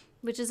Down,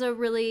 which is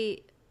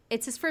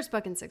it's his first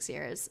book in 6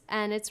 years,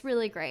 and it's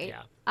really great.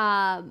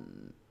 Yeah.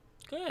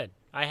 Good.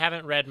 I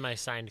haven't read my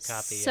signed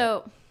copy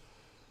yet.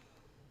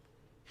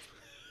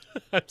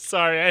 I'm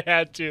sorry, I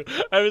had to.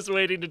 I was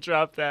waiting to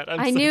drop that.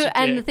 I knew,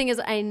 and the thing is,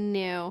 I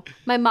knew.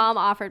 My mom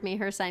offered me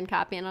her signed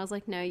copy, and I was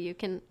like, no, you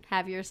can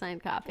have your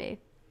signed copy.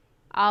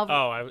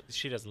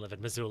 She doesn't live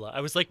in Missoula.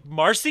 I was like,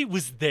 Marcy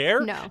was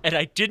there? No. And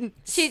I didn't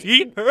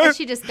see her? And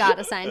she just got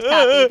a signed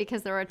copy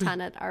because there were a ton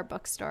at our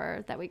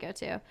bookstore that we go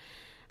to.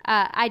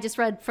 I just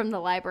read from the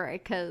library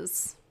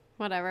because,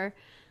 whatever,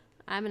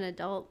 I'm an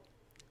adult.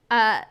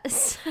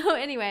 So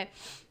anyway,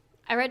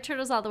 I read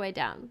Turtles All the Way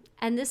Down.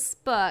 And this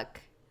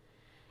book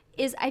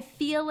is, I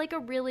feel like, a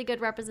really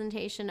good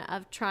representation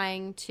of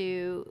trying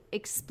to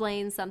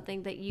explain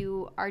something that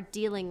you are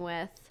dealing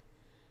with.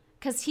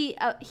 Because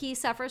he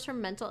suffers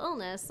from mental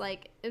illness,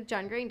 like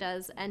John Green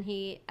does, and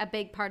a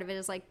big part of it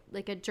is like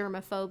a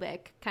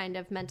germophobic kind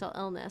of mental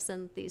illness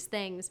and these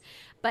things.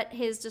 But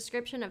his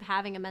description of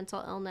having a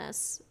mental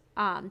illness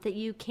that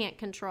you can't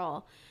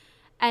control,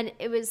 and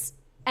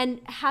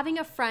having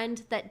a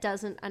friend that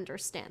doesn't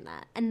understand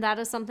that, and that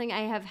is something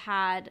I have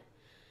had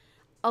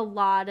a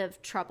lot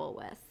of trouble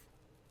with,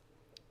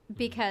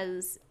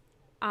 because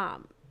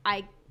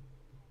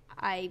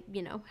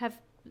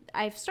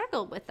I've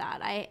struggled with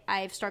that.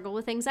 I've struggled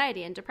with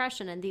anxiety and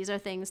depression, and these are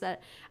things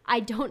that I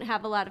don't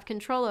have a lot of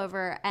control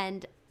over,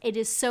 and it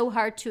is so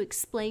hard to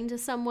explain to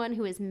someone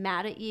who is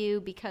mad at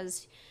you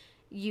because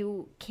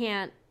you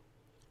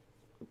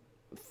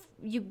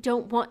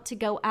don't want to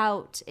go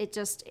out.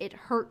 It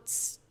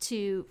hurts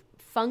to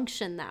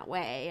function that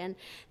way and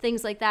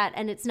things like that,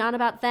 and it's not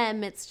about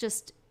them. It's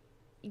just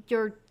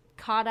you're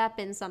caught up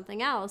in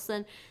something else,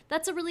 and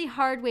that's a really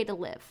hard way to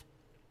live.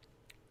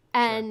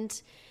 And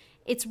sure.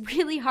 It's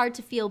really hard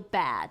to feel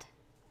bad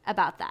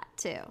about that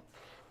too.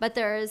 But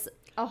there's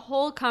a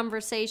whole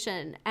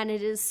conversation, and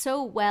it is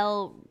so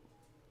well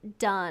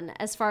done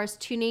as far as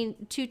two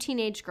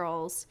teenage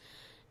girls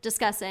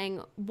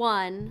discussing,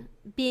 one,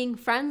 being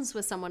friends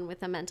with someone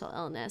with a mental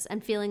illness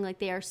and feeling like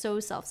they are so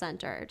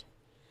self-centered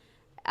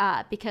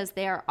because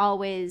they are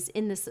always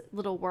in this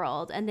little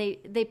world. And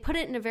they put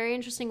it in a very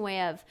interesting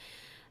way of,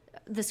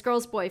 this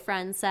girl's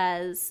boyfriend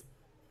says,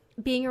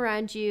 being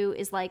around you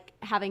is like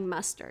having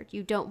mustard.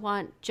 You don't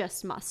want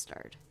just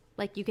mustard.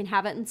 Like, you can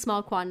have it in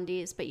small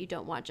quantities, but you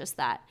don't want just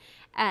that.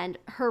 And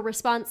her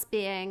response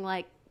being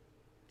like,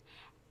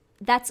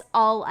 that's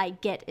all I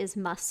get is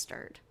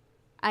mustard.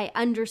 I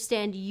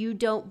understand you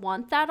don't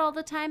want that all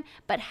the time,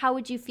 but how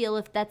would you feel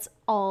if that's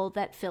all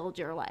that filled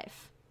your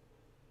life?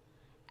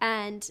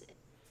 And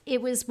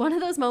it was one of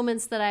those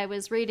moments that I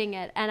was reading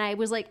it and I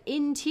was like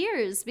in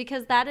tears,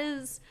 because that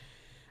is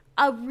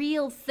a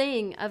real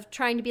thing of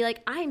trying to be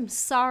like, I'm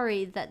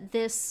sorry that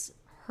this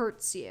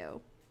hurts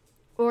you,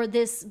 or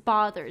this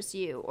bothers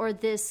you, or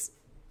this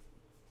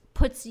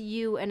puts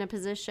you in a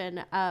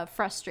position of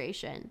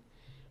frustration.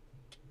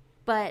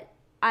 But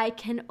I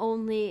can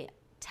only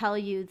tell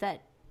you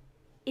that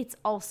it's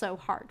also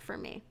hard for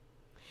me.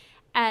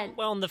 And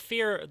the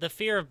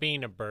fear of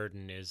being a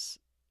burden is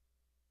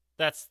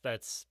that's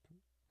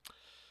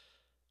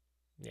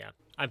yeah.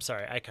 I'm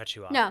sorry, I cut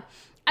you off. No,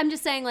 I'm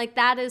just saying, like,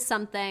 that is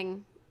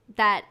something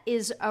that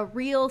is a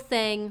real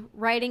thing,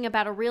 writing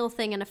about a real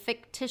thing in a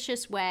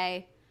fictitious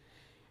way.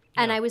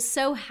 Yeah. And I was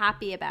so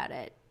happy about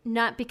it.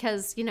 Not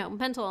because,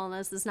 mental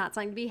illness is not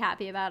something to be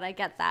happy about. I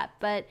get that.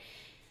 But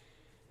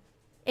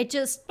it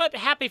just... But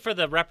happy for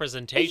the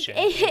representation.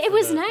 It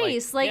was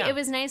nice. It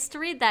was nice to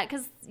read that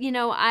because,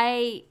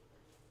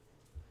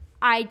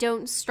 I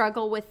don't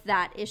struggle with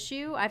that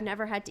issue. I've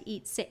never had to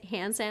eat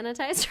hand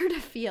sanitizer to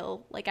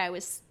feel like I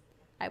was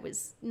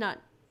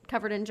not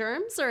covered in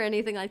germs or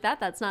anything like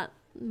that. That's not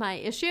my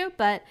issue,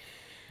 but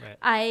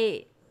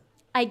right.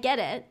 I get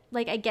it.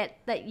 Like, I get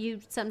that you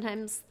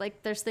sometimes,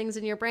 like, there's things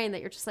in your brain that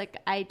you're just like,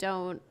 I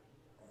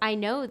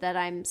know that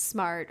I'm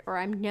smart, or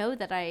I know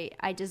that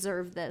I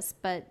deserve this,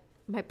 but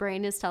my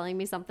brain is telling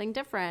me something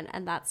different,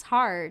 and that's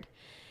hard.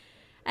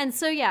 And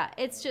so, yeah,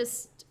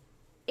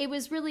 it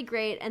was really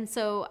great. And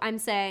so I'm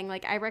saying,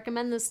 like, I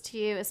recommend this to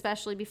you,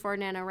 especially before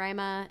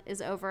NaNoWriMo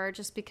is over,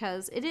 just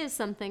because it is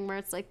something where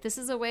it's like, this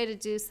is a way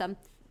to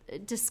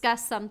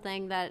discuss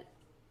something that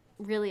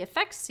really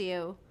affects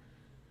you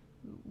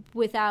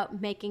without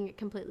making it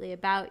completely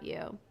about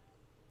you.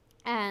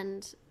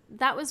 And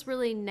that was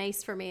really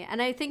nice for me.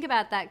 And I think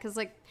about that because,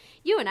 like,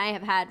 you and I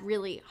have had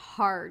really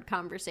hard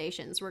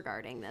conversations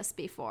regarding this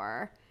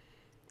before.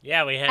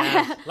 Yeah, we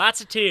have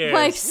lots of tears.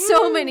 Like,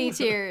 so many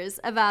tears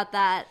about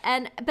that.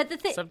 But the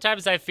thing...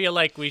 Sometimes I feel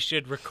like we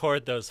should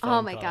record those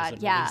phone calls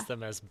and release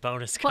them as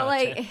bonus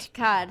content. Like,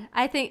 God,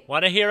 I think...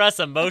 Want to hear us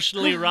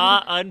emotionally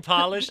raw,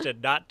 unpolished,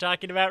 and not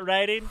talking about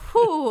writing?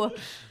 Whew.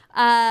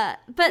 But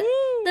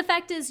the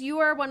fact is, you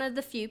are one of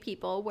the few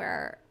people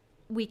where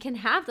we can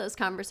have those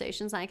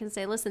conversations. And I can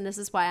say, listen, this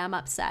is why I'm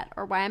upset,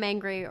 or why I'm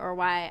angry, or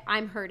why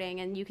I'm hurting.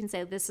 And you can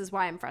say, this is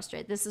why I'm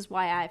frustrated. This is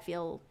why I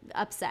feel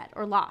upset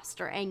or lost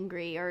or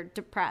angry or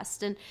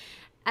depressed.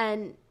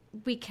 And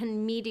we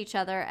can meet each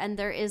other. And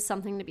there is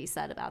something to be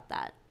said about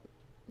that.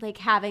 Like,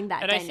 having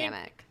that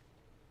dynamic.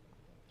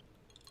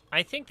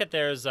 I think that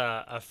there's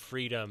a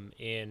freedom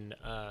in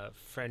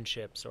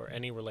friendships or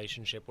any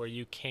relationship where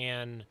you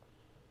can,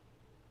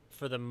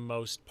 for the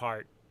most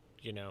part,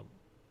 you know,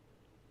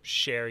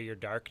 share your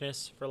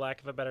darkness, for lack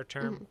of a better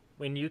term. Mm-hmm.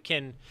 When you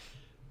can,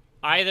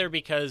 either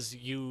because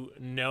you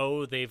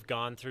know they've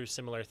gone through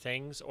similar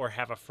things or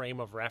have a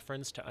frame of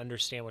reference to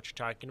understand what you're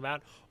talking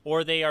about,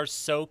 or they are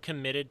so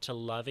committed to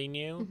loving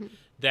you mm-hmm.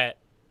 that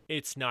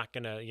it's not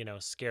going to, you know,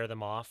 scare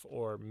them off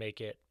or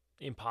make it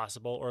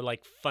impossible or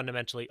like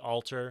fundamentally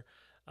alter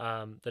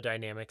the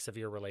dynamics of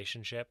your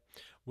relationship.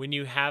 When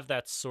you have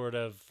that sort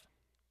of,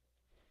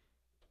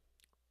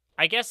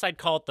 I guess I'd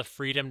call it the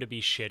freedom to be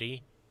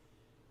shitty.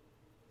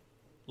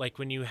 Like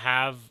when you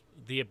have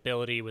the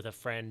ability with a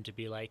friend to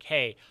be like,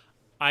 hey,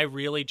 I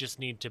really just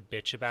need to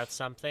bitch about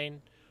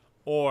something,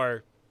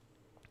 or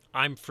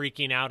I'm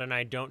freaking out and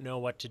I don't know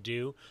what to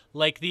do.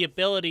 Like the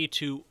ability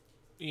to,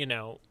 you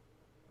know,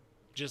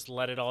 just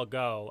let it all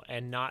go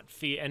and not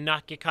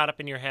get caught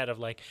up in your head of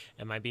like,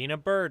 am I being a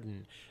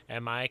burden?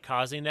 Am I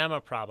causing them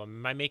a problem?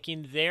 Am I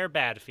making their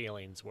bad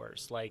feelings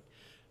worse? Like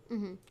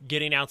mm-hmm.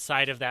 getting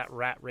outside of that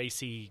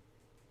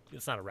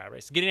it's not a rat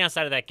race, getting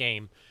outside of that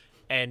game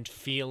and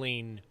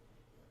feeling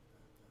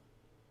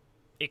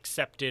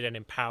accepted and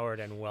empowered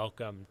and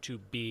welcome to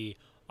be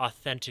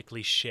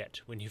authentically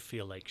shit when you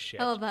feel like shit.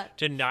 I love that.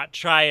 To not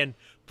try and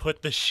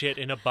put the shit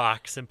in a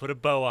box and put a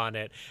bow on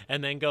it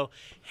and then go,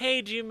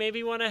 hey, do you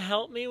maybe want to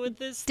help me with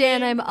this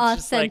Dan, thing? I'm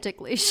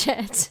authentically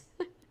shit.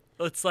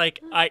 It's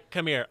like,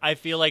 come here. I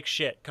feel like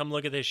shit. Come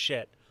look at this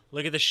shit.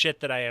 Look at the shit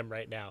that I am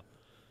right now.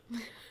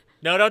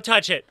 No, don't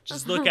touch it.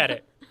 Just look at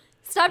it.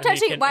 Stop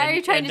touching it. Why are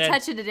you trying to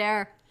touch it in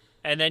air?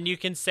 And then you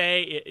can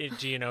say,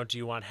 do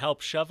you want help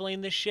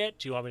shoveling this shit?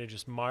 Do you want me to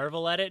just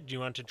marvel at it? Do you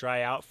want it to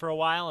dry out for a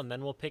while and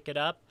then we'll pick it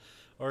up?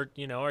 Or,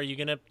 you know, are you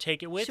going to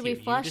take it with you? Should we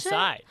flush you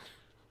decide.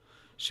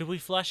 Should we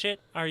flush it?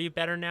 Are you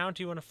better now?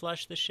 Do you want to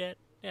flush the shit?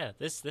 Yeah,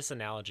 this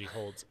analogy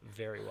holds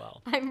very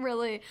well. I'm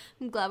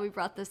glad we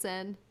brought this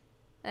in.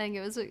 I think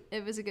it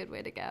was a good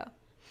way to go.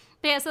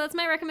 But yeah, so that's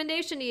my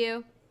recommendation to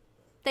you.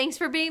 Thanks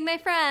for being my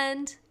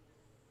friend.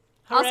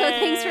 Hooray! Also,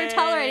 thanks for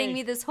tolerating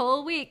me this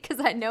whole week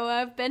because I know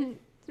I've been...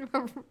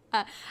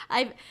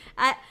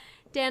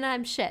 Dan,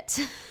 I'm shit.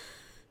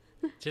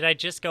 Did I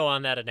just go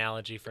on that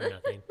analogy for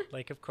nothing?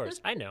 Like, of course.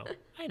 I know.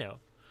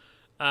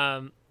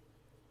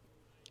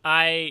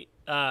 I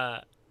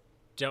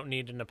don't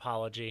need an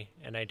apology,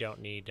 and I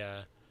don't need...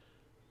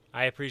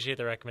 I appreciate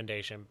the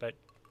recommendation, but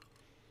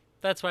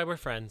that's why we're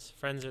friends.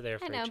 Friends are there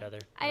for each other.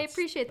 I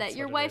appreciate that.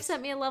 Your wife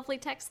sent me a lovely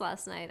text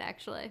last night,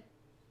 actually.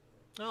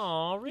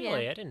 Oh,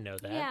 really? Yeah. I didn't know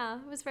that. Yeah,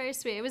 it was very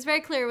sweet. It was very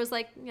clear. It was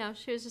like, you know,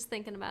 she was just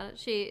thinking about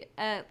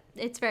it.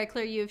 It's very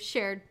clear you've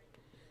shared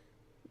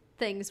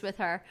things with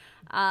her,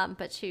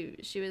 but she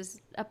was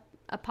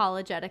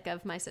apologetic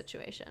of my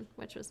situation,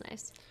 which was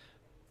nice.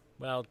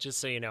 Well, just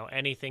so you know,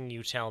 anything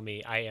you tell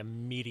me, I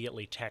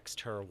immediately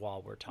text her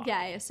while we're talking. Yeah,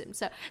 I assume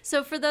so.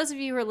 So for those of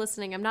you who are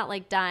listening, I'm not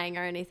like dying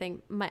or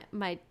anything.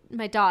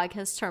 My dog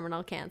has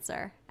terminal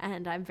cancer,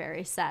 and I'm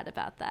very sad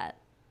about that.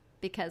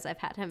 Because I've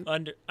had him.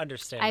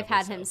 Understandable. I've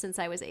had him since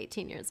I was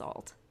 18 years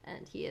old,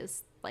 and he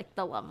is like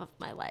the love of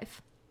my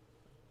life.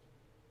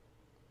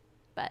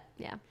 But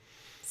yeah.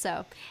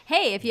 So,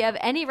 hey, if you have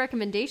any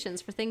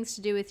recommendations for things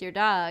to do with your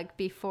dog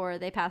before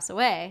they pass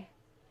away,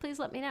 please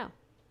let me know.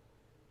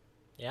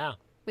 Yeah.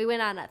 We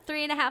went on a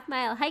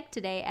 3.5-mile hike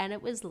today, and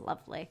it was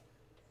lovely.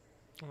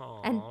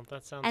 Oh,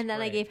 that sounds And then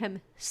great. I gave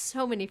him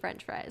so many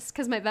French fries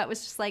because my vet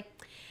was just like,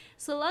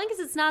 so long as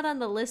it's not on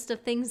the list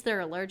of things they're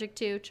allergic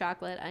to,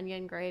 chocolate,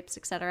 onion, grapes,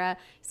 etc.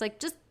 He's like,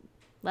 just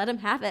let him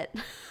have it.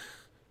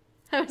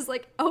 I was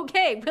like,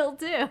 okay, will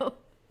do.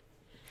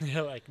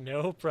 You're like,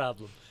 no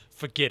problem.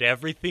 Forget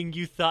everything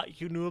you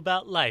thought you knew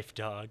about life,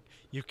 dog.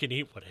 You can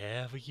eat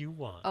whatever you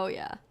want. Oh,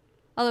 yeah.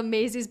 Although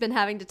Maisie's been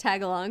having to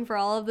tag along for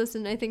all of this,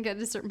 and I think at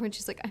a certain point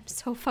she's like, I'm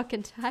so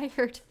fucking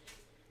tired.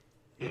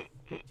 But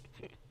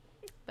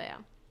yeah.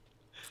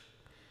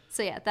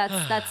 So yeah,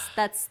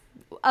 that's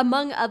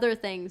among other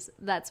things,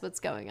 that's what's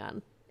going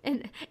on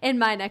in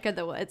my neck of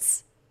the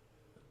woods.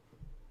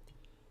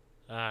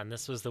 And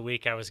this was the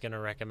week I was going to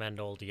recommend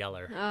Old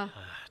Yeller.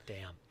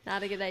 Damn.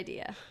 Not a good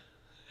idea.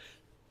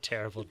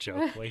 Terrible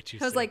joke. Way too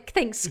soon. I was like,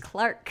 thanks,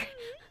 Clark.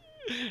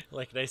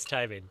 Like, nice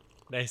timing.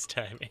 Nice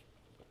timing.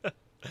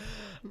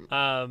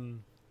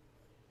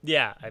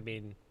 Yeah, I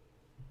mean,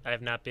 I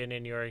have not been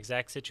in your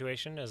exact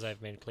situation, as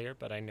I've made clear,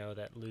 but I know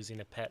that losing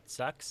a pet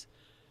sucks,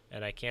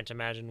 and I can't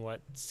imagine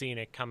what seeing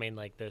it coming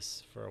like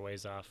this for a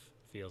ways off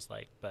feels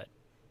like. But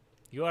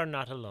you are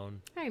not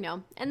alone. I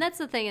know, and that's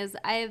the thing is,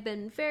 I have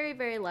been very,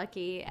 very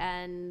lucky,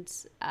 and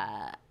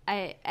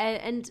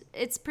and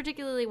it's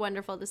particularly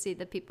wonderful to see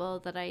the people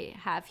that I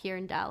have here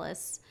in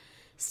Dallas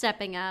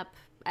stepping up,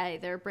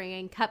 either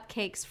bringing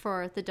cupcakes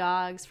for the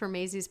dogs for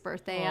Maisie's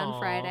birthday on Aw.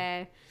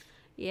 Friday.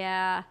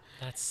 Yeah,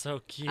 That's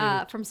so cute.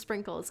 from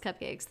Sprinkles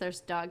Cupcakes. There's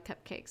dog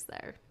cupcakes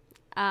there.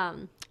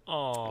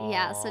 Aww.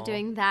 Yeah, so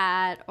doing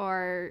that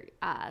or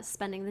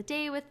spending the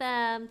day with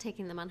them,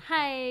 taking them on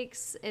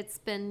hikes. It's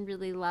been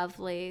really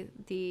lovely,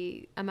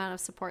 the amount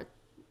of support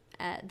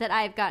that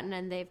I've gotten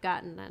and they've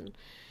gotten. And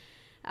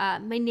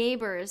my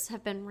neighbors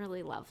have been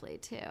really lovely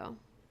too.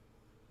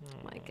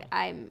 Like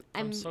I'm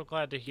so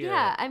glad to hear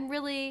yeah,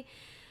 it.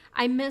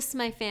 I miss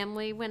my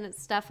family when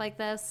it's stuff like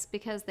this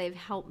because they've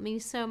helped me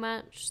so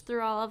much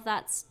through all of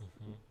that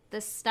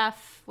this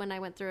stuff when I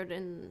went through it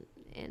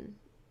in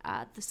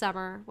the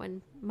summer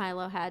when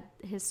Milo had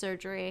his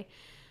surgery.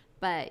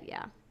 But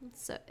yeah,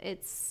 so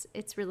it's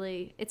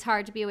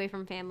hard to be away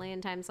from family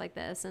in times like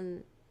this,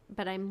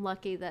 but I'm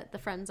lucky that the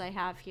friends I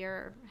have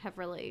here have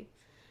really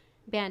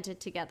banded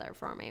together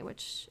for me,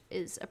 which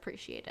is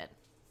appreciated.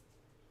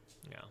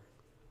 Yeah.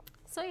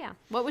 So yeah,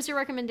 what was your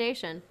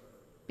recommendation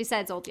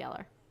besides Old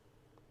Yeller?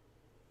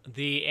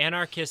 The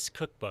Anarchist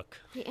Cookbook.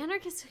 The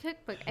Anarchist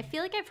Cookbook. I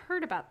feel like I've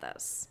heard about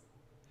this.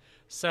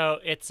 So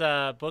it's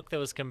a book that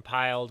was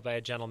compiled by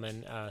a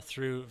gentleman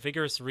through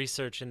vigorous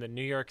research in the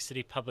New York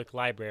City Public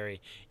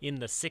Library in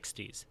the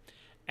 60s.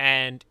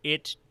 And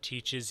it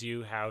teaches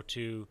you how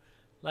to,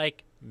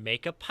 like,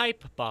 make a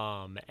pipe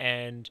bomb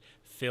and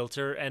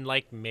filter and,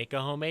 like, make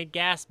a homemade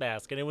gas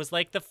mask. And it was,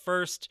 like,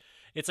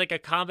 it's like a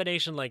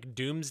combination, like,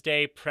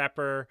 Doomsday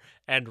Prepper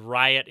and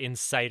Riot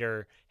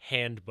Inciter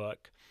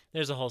handbook.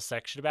 There's a whole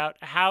section about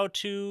how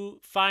to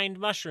find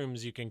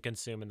mushrooms you can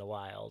consume in the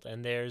wild.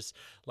 And there's,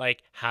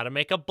 like, how to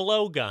make a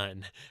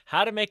blowgun,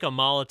 how to make a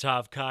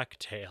Molotov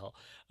cocktail,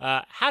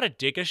 how to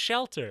dig a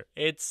shelter.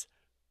 It's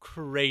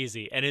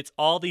crazy. And it's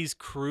all these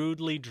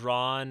crudely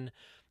drawn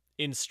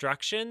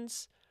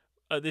instructions.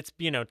 It's,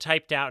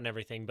 typed out and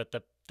everything, but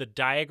the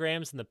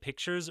diagrams and the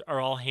pictures are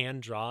all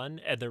hand-drawn,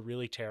 and they're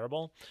really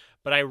terrible.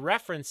 But I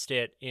referenced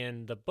it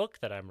in the book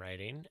that I'm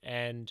writing,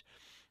 and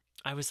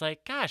I was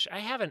like, gosh, I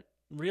haven't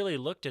really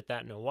looked at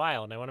that in a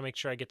while, and I want to make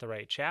sure I get the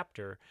right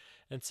chapter.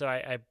 And so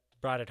I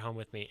brought it home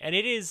with me. And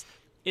it's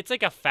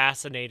like a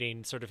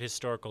fascinating sort of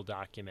historical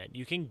document.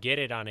 You can get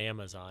it on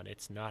Amazon.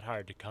 It's not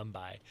hard to come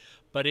by.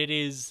 But it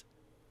is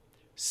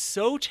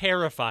so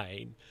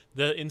terrifying,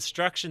 the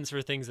instructions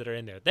for things that are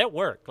in there that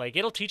work. Like,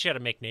 it'll teach you how to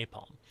make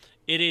napalm.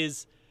 It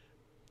is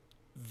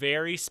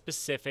very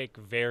specific,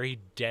 very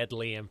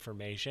deadly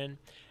information.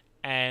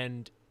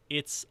 And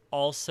it's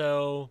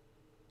also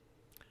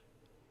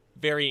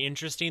very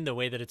interesting the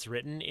way that it's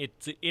written. It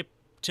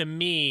to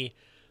me,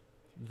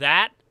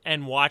 that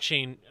and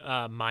watching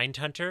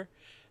Mindhunters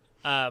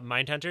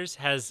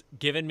has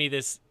given me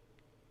this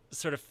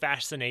sort of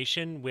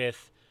fascination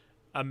with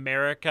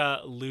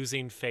America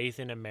losing faith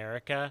in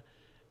America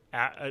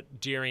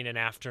during and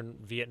after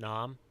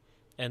Vietnam,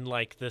 and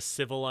like the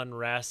civil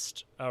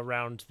unrest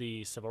around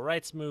the civil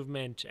rights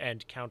movement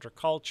and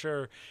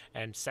counterculture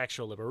and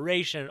sexual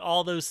liberation,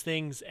 all those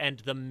things, and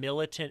the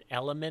militant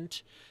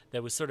element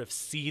that was sort of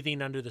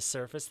seething under the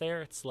surface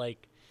there. It's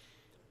like,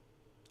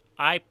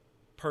 I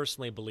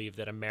personally believe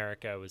that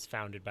America was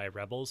founded by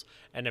rebels,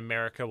 and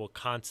America will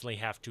constantly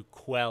have to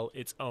quell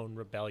its own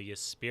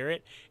rebellious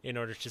spirit in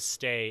order to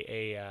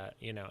stay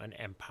an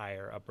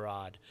empire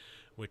abroad,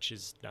 which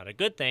is not a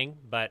good thing.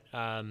 But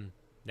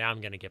now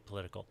I'm going to get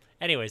political.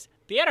 Anyways,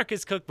 The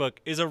Anarchist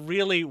Cookbook is a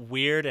really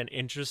weird and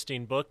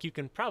interesting book you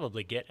can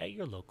probably get at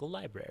your local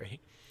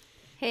library.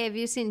 Hey, have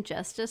you seen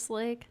Justice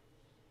League?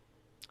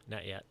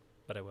 Not yet,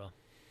 but I will.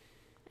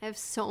 I have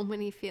so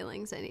many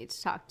feelings I need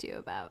to talk to you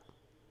about.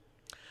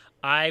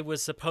 I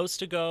was supposed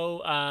to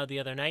go the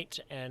other night,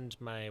 and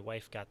my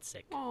wife got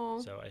sick.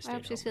 Oh, so I stayed I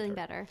hope she's feeling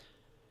better.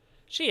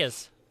 She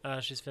is.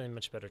 She's feeling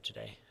much better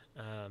today.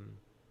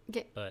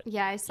 But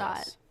yeah, I saw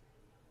it.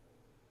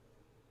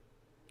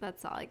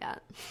 That's all I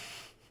got.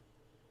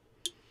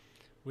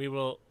 We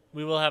will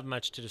have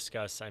much to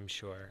discuss, I'm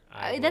sure.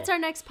 That's our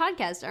next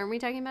podcast. Aren't we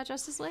talking about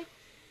Justice League?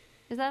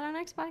 Is that our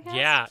next podcast?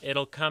 Yeah,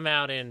 it'll come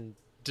out in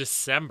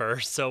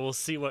December, so we'll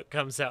see what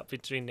comes out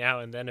between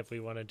now and then if we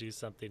want to do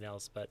something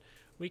else. But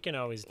we can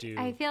always do.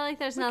 I feel like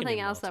there's nothing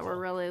else that we're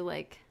really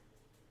like.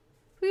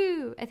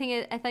 Woo! I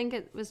think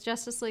it was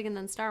Justice League and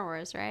then Star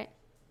Wars, right?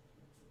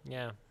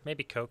 Yeah,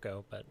 maybe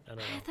Coco, but I don't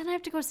know. Then I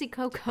have to go see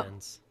Coco.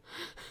 Depends.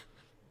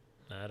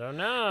 I don't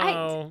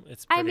know.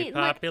 It's pretty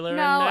popular in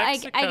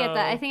Mexico. I get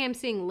that. I think I'm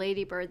seeing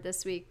Lady Bird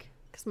this week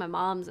because my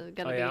mom's going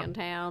to be in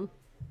town.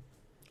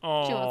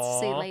 Aww. She wants to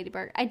see Lady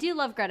Bird. I do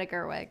love Greta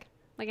Gerwig.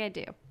 Like, I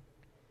do.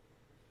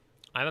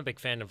 I'm a big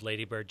fan of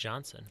Lady Bird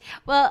Johnson.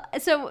 Well,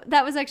 so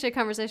that was actually a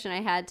conversation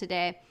I had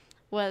today.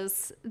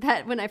 was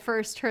that when I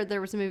first heard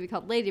there was a movie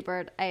called Lady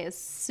Bird, I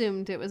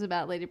assumed it was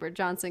about Lady Bird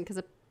Johnson because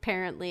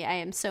apparently I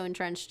am so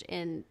entrenched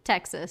in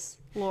Texas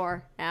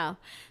lore now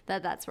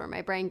that that's where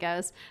my brain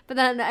goes. But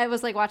then I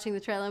was like watching the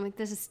trailer. I'm like,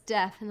 this is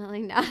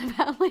definitely not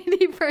about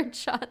Lady Bird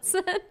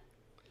Johnson.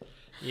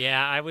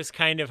 Yeah, I was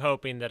kind of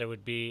hoping that it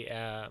would be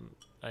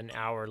an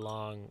hour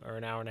long or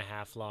an hour and a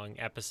half long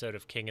episode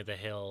of King of the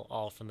Hill,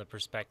 all from the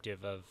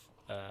perspective of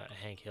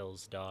Hank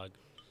Hill's dog,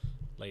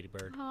 Lady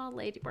Bird. Oh,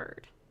 Lady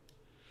Bird.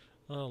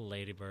 Oh,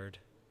 Lady Bird.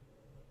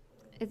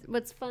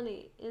 What's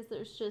funny is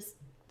there's just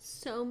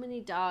so many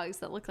dogs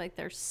that look like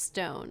they're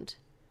stoned,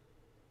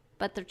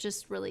 but they're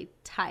just really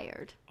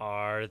tired.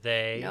 Are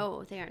they?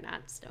 No, they are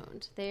not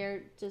stoned.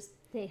 They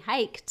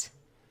hiked.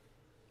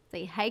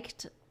 They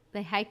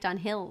hiked on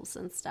hills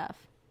and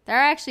stuff. There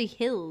are actually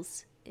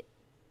hills.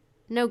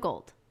 No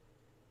gold,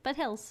 but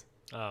hills.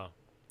 Oh,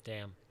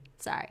 damn.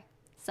 Sorry.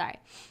 But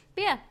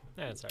yeah.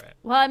 That's all right.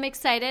 Well, I'm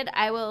excited.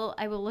 I will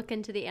look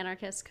into the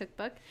Anarchist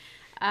Cookbook.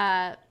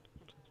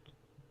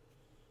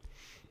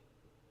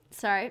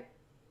 Sorry,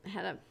 I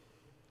had a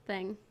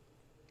thing.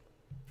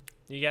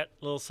 You got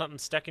a little something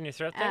stuck in your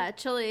throat there?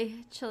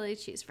 Chili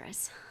cheese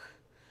fries.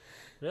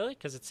 Really?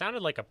 Because it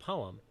sounded like a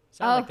poem.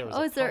 Like there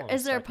was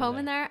is there a poem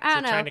in there? I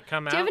don't know. Trying to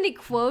come Do you have out? any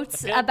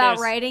quotes like about there's-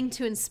 writing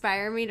to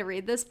inspire me to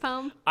read this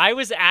poem? I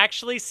was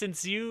actually,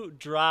 since you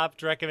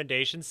dropped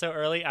recommendations so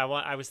early,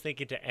 I was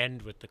thinking to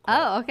end with the quote.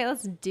 Oh, okay.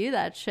 Let's do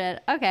that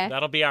shit. Okay.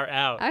 That'll be our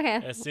out. Okay.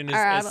 As soon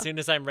Our out. as soon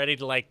as I'm ready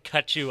to like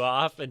cut you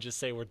off and just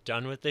say we're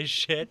done with this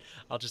shit,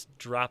 I'll just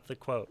drop the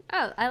quote.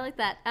 Oh, I like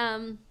that.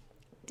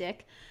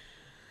 Dick.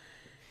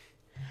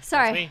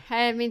 Sorry, me.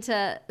 I didn't mean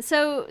to.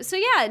 So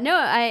yeah, no,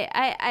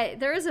 I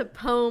there is a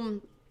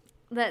poem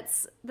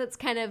that's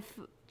kind of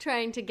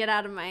trying to get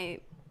out of my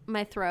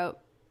throat,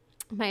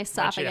 my I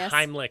want you to esophagus.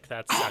 Heimlich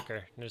that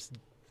sucker.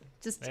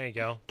 Just There you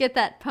go. get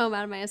that poem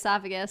out of my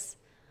esophagus.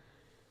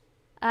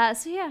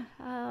 So yeah,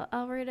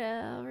 I'll read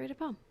a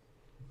poem.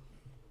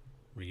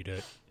 Read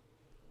it.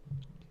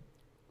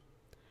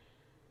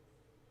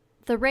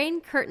 The rain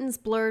curtains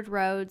blurred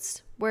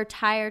roads where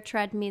tire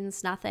tread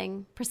means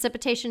nothing.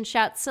 Precipitation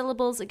shouts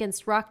syllables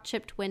against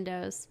rock-chipped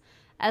windows.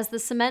 As the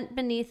cement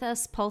beneath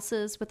us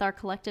pulses with our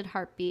collected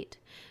heartbeat,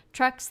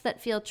 trucks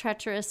that feel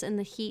treacherous in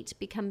the heat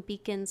become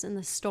beacons in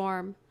the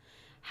storm.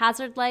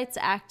 Hazard lights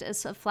act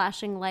as a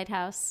flashing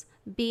lighthouse,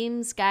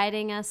 beams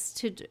guiding us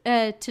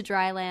to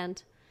dry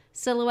land,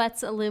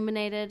 silhouettes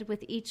illuminated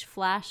with each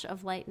flash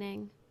of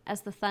lightning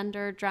as the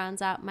thunder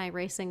drowns out my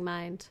racing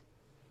mind.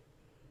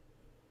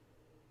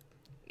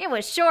 It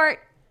was short.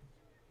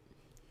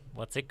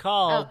 What's it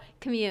called? Oh,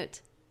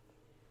 commute.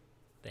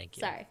 Thank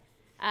you. Sorry.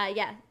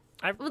 Yeah.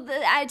 I- Well,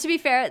 to be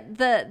fair,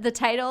 the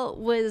title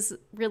was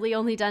really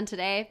only done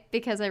today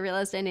because I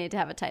realized I needed to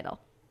have a title.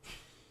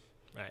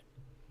 Right.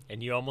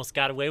 And you almost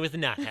got away with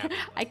not having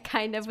one. I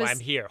kind of That's why was.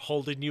 I'm here,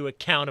 holding you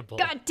accountable.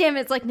 God damn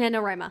it! It's like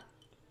NaNoWriMo.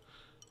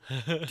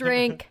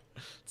 Drink.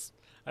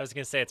 I was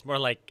gonna say it's more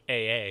like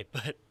AA,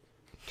 but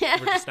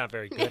we're just not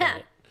very good at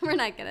it. We're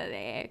not good at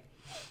AA.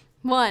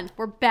 One,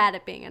 we're bad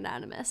at being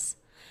anonymous.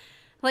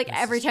 Like This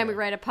every is time we true.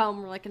 write a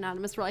poem, we're like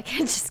anonymous. We're like,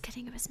 just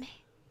kidding, it was me.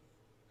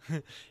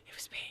 It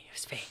was me.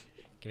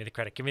 Give me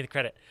the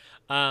credit.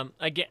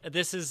 Again,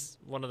 this is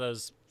one of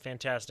those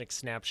fantastic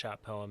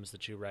snapshot poems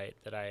that you write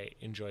that I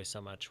enjoy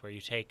so much, where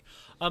you take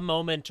a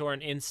moment or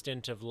an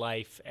instant of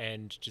life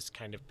and just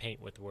kind of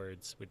paint with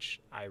words, which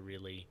I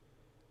really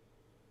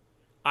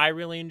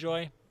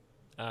enjoy.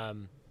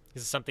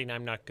 This is something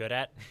I'm not good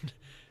at,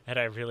 and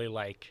I really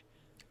like.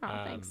 Oh,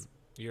 thanks.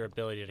 Your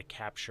ability to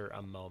capture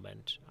a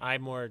moment.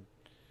 I'm more,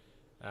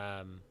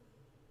 I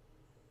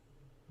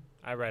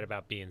write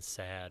about being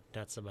sad,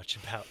 not so much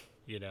about,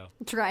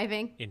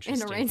 Driving in a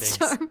interesting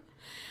rainstorm. things.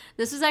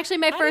 This was actually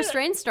my first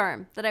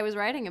rainstorm that I was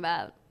writing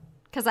about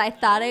because I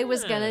thought I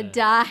was gonna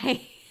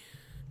die.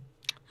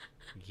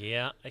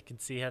 Yeah, I can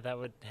see how that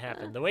would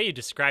happen. The way you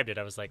described it,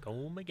 I was like,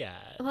 oh my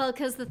God. Well,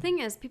 because the thing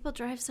is, people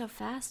drive so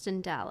fast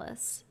in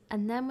Dallas,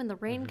 and then when the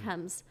rain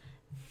comes,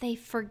 they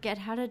forget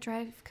how to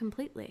drive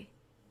completely.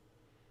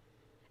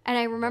 And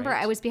I remember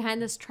Right. I was behind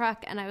this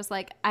truck, and I was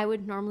like, I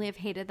would normally have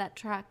hated that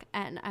truck,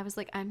 and I was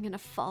like, I'm going to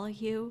follow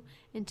you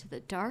into the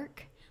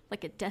dark,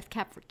 like a Death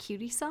Cab for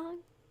Cutie song.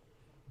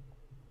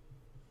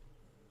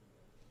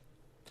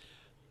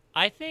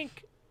 I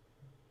think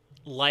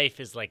life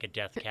is like a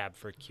Death Cab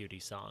for Cutie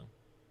song.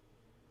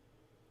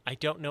 I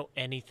don't know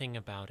anything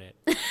about it,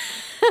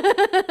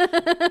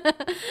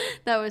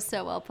 That was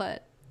so well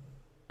put.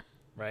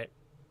 right?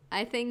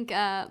 I think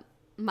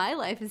my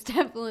life is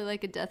definitely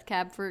like a Death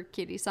Cab for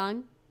Cutie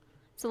song.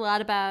 It's a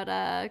lot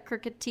about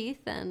crooked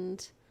teeth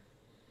and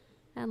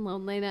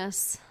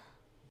loneliness.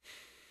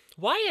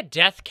 Why a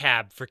death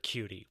cab for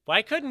Cutie?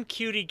 Why couldn't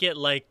Cutie get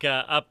like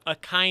a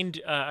kind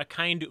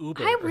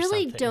Uber? I or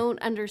really something? don't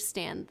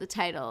understand the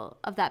title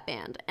of that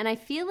band, and I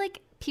feel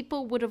like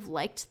people would have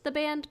liked the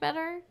band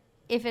better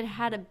if it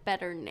had a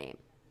better name.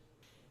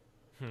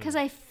 Because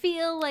I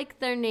feel like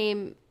their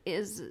name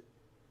is...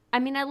 I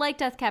like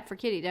Death Cab for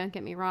Cutie, don't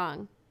get me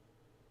wrong.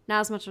 Not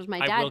as much as my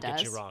dad I will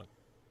does. get you wrong.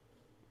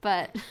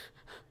 but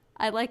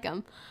I like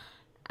them.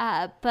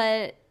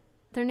 But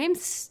their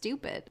name's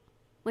stupid.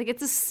 Like,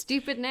 it's a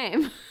stupid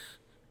name.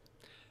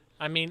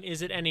 I mean,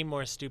 is it any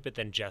more stupid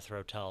than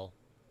Jethro Tull?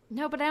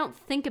 No, but I don't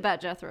think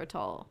about Jethro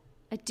Tull.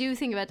 I do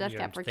think about Death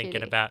You're Cab for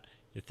thinking Cutie.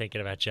 You're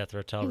thinking about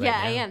Jethro Tull right Yeah,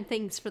 now? I am.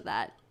 Thanks for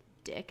that,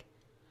 dick.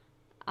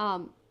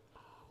 That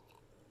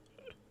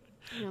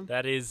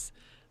is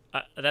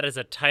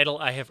a title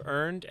I have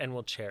earned and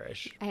will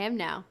cherish. I am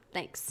now.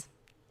 Thanks,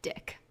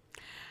 dick.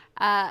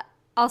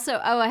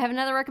 Also, I have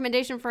another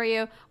recommendation for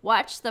you.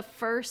 Watch the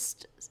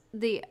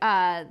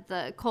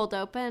cold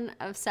open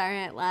of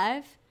Saturday Night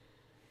Live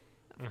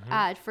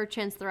for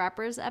Chance the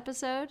Rapper's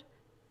episode.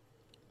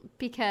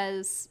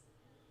 Because,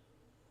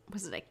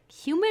 was it a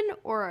human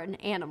or an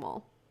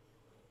animal?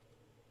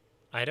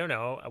 I don't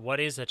know.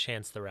 What is a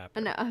Chance the Rapper?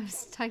 No, I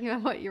was talking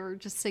about what you were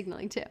just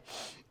signaling to.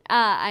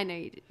 I know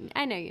you didn't.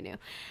 I know you knew.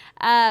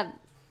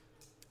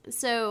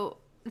 So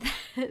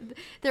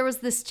there was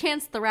this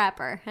Chance the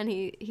Rapper, and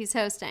he's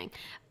hosting.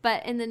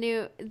 But in the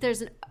new,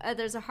 there's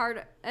a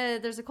hard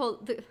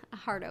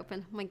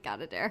open. Oh my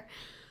God, Adair.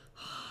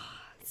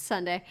 It's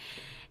Sunday.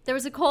 There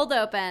was a cold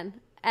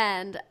open,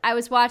 and I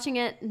was watching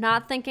it,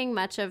 not thinking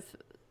much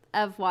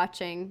of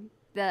watching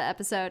the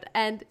episode,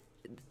 and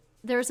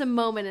there was a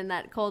moment in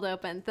that cold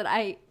open that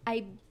I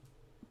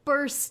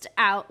burst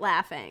out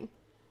laughing.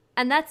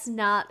 And that's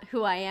not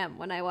who I am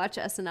when I watch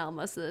SNL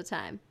most of the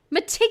time.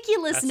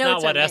 Meticulous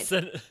notes are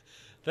made.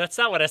 That's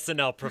not what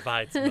SNL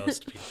provides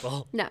most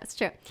people. No, it's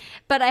true.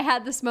 But I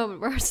had this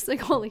moment where I was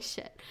like, holy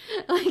shit.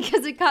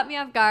 Because it caught me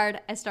off guard.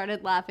 I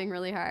started laughing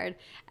really hard.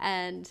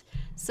 And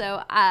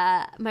so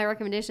my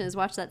recommendation is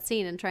watch that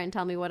scene and try and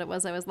tell me what it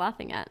was I was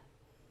laughing at.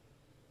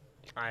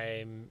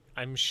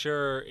 I'm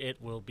sure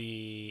it will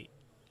be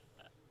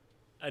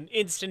an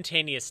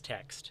instantaneous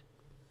text.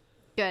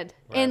 Good.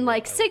 In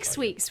like 6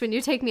 weeks when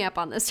you take me up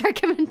on this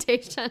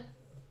recommendation.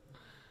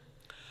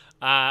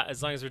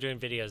 As long as we're doing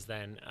videos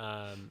then.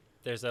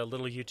 There's a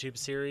little YouTube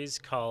series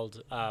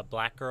called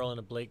Black Girl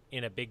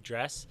in a Big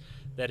Dress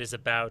that is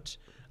about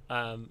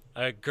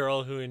a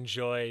girl who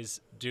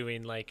enjoys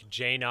doing like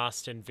Jane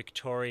Austen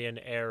Victorian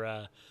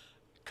era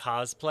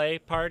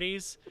cosplay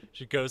parties.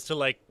 She goes to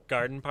like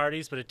garden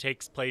parties, but it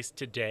takes place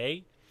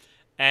today.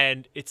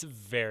 And it's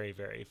very,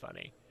 very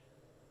funny.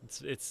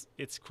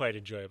 It's quite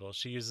enjoyable.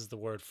 She uses the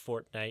word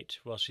fortnight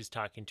while she's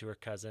talking to her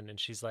cousin, and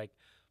she's like,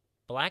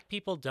 "Black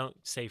people don't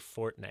say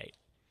fortnight."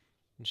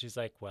 And she's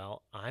like,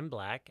 "Well, I'm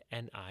black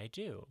and I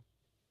do.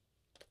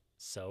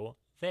 So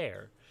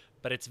there."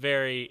 But it's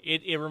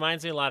it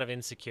reminds me a lot of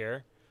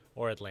Insecure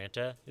or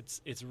Atlanta.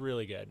 It's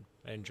really good.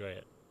 I enjoy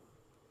it.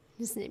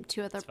 Just named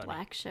 2 other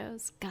black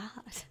shows. God.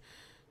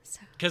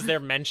 Because they're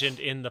mentioned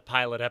in the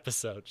pilot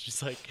episode.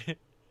 She's like,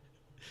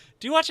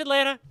 "Do you watch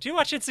Atlanta? Do you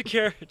watch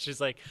Insecure?" And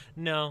she's like,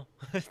 "No."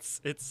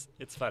 It's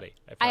funny.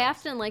 I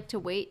often like to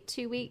wait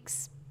 2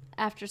 weeks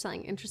after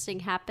something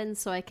interesting happens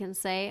so I can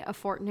say a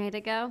fortnight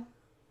ago.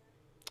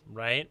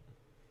 Right?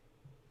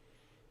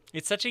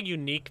 It's such a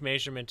unique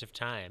measurement of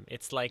time.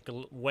 It's like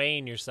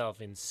weighing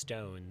yourself in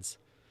stones.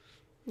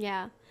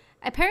 Yeah.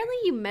 Apparently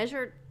you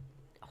measure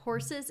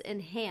horses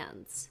in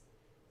hands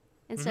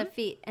instead of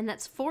feet, and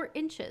that's 4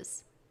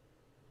 inches.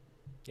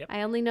 Yep.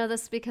 I only know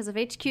this because of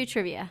HQ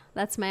Trivia.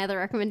 That's my other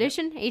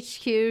recommendation,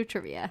 HQ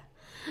Trivia.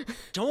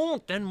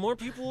 Don't, then more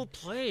people will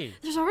play.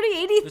 There's already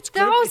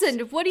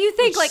 80,000. What do you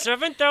think? Like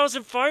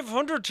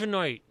 7,500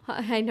 tonight.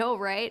 I know,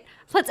 right?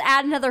 Let's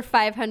add another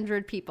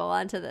 500 people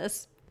onto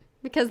this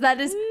because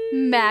that is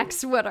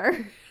max what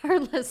our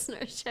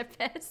listenership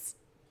is.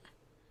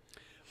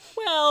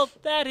 Well,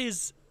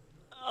 that's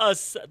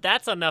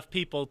enough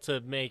people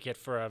to make it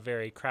for a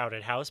very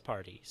crowded house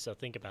party. So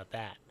think about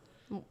that.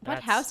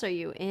 What house are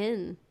you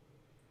in?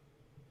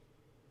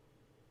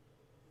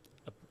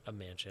 A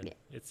mansion. Yeah.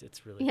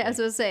 It's really yeah. big. I was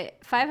going to say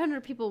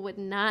 500 people would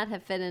not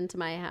have fit into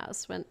my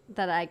house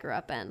that I grew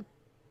up in.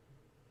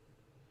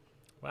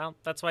 Well,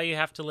 that's why you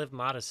have to live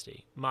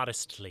modestly.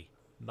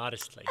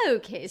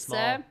 Okay, Small.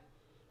 sir.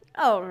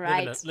 All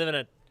right. Live in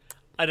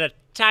a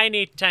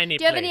tiny place.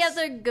 Do you have any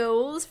other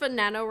goals for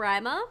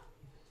NaNoWriMo?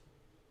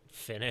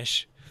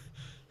 Finish.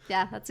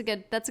 Yeah, that's a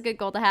good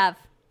goal to have.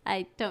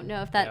 I don't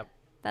know if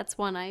that's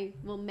one I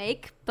will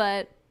make,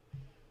 but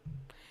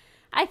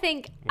I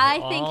think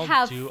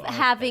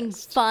having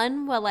best.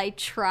 fun while I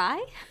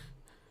try.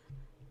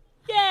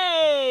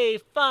 Yay,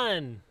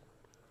 fun!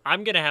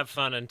 I'm gonna have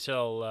fun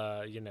until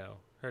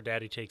her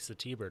daddy takes the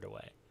T-Bird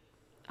away.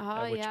 Oh,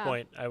 At which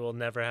point I will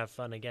never have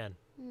fun again.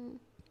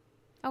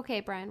 Okay,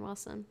 Brian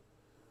Wilson.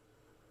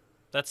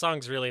 That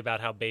song's really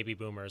about how baby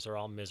boomers are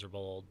all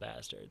miserable old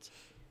bastards.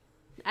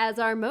 As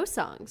are most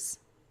songs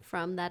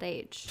from that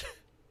age.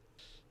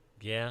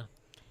 Yeah.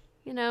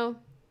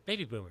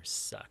 Baby boomers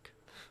suck.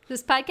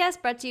 This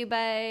podcast brought to you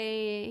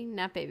by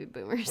not baby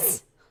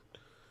boomers.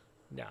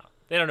 No,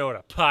 they don't know what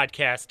a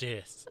podcast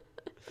is.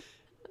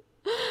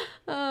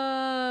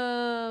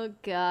 Oh,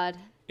 God.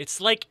 It's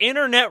like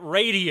internet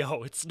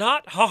radio. It's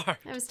not hard.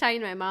 I was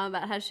talking to my mom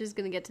about how she was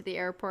going to get to the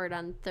airport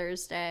on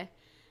Thursday.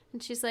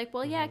 And she's like,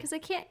 well, yeah, because I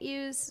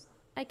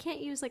I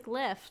can't use like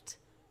Lyft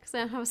because I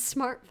don't have a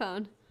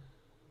smartphone.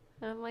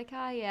 And I'm like,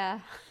 yeah.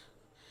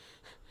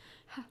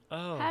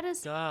 Oh, How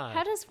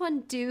God. does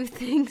one do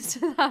things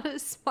without a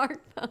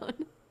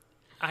smartphone?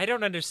 I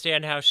don't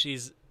understand how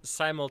she's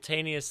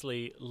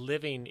simultaneously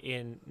living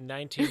in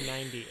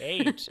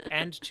 1998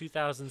 and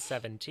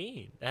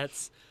 2017.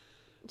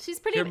 She's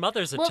pretty. Your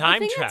mother's a well, time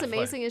the thing traveler. that's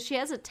amazing is she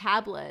has a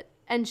tablet,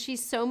 and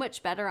she's so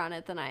much better on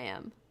it than I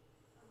am.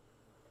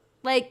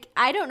 Like,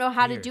 I don't know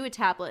how to Weird. do a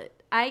tablet.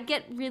 I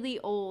get really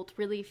old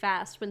really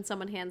fast when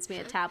someone hands me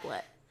a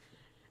tablet.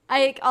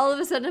 I all of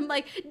a sudden I'm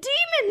like,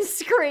 demon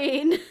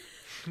screen.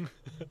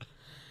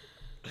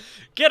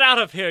 Get out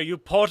of here, you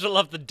portal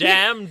of the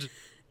damned!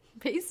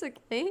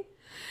 Basically,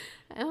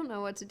 I don't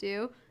know what to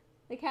do.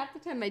 Like half the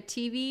time my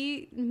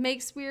TV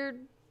makes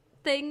weird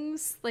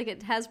things, like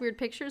it has weird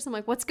pictures. I'm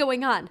like, what's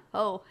going on?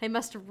 Oh, I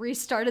must have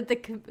restarted the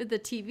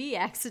TV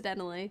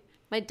accidentally.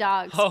 My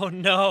dogs. Oh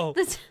no,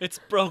 it's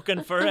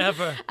broken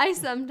forever. I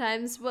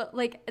sometimes,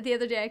 like the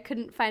other day I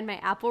couldn't find my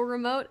Apple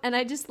remote and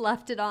I just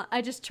left it on.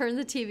 I just turned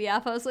the TV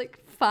off. I was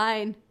like,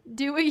 fine,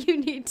 do what you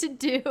need to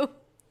do.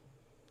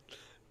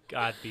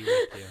 God be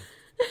with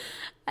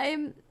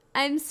you.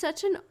 I'm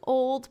such an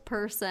old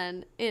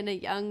person in a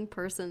young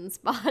person's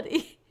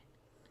body.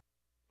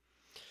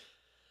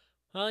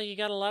 Well, you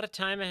got a lot of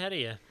time ahead of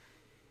you.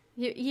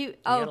 You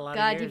got a oh lot of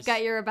God, years. you've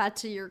got you're about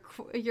to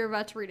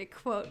read a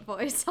quote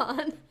voice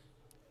on.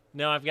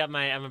 No,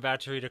 I'm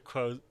about to read a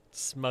quote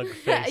smug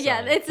face. Yeah,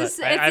 on,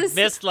 I've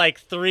missed like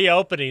 3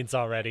 openings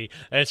already,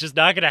 and it's just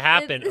not going to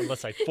happen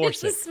unless I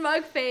force It's a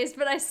smug face,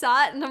 but I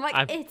saw it and I'm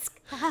like, it's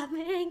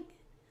coming.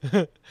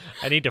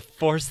 I need to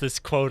force this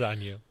quote on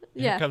you.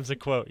 Yeah. Here comes a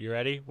quote. You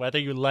ready? Whether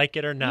you like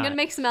it or not. I'm gonna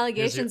make some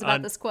allegations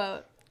about this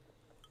quote.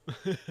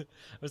 I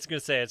was going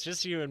to say, it's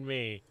just you and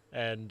me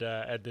and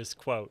this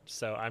quote,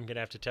 so I'm going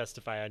to have to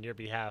testify on your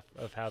behalf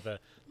of how the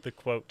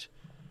quote,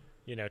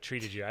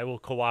 treated you. I will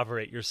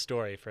corroborate your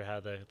story for how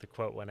the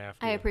quote went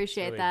after you. I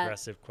appreciate It's a really that.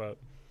 aggressive quote.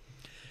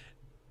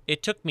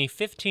 It took me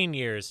 15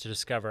 years to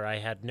discover I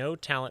had no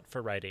talent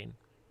for writing,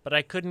 but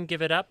I couldn't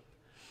give it up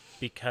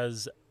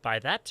because by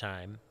that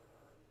time,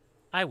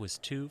 I was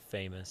too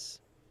famous.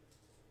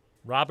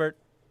 Robert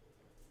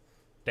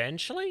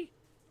Benchley?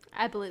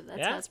 I believe that's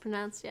Yeah? how it's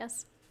pronounced,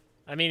 yes.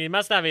 I mean, he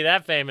must not be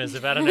that famous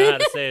if I don't know how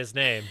to say his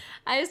name.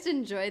 I just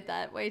enjoyed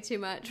that way too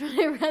much when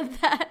I read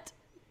that.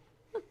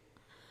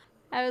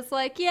 I was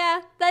like,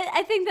 yeah,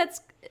 I think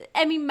that's,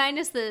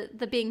 minus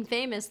the being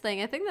famous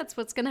thing, I think that's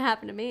what's going to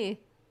happen to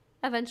me.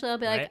 Eventually I'll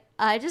be like, Right.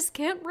 I just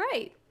can't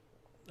write.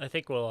 I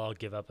think we'll all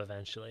give up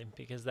eventually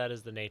because that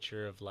is the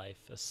nature of life,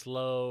 a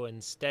slow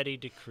and steady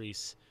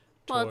decrease.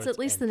 Well, it's at towards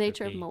least the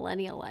nature of entropy.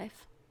 millennial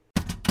life.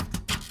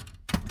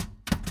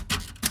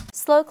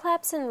 Slow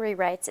Claps and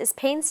Rewrites is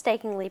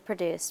painstakingly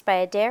produced by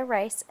Adair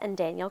Rice and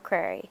Daniel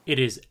Crary. It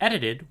is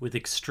edited with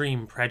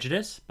extreme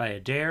prejudice by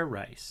Adair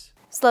Rice.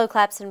 Slow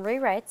Claps and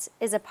Rewrites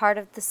is a part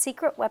of the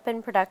Secret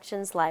Weapon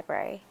Productions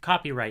library.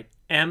 Copyright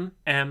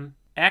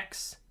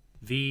MMXVII.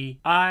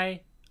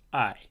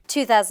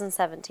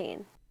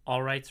 2017.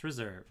 All rights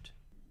reserved.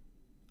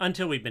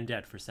 Until we've been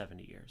dead for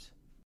 70 years.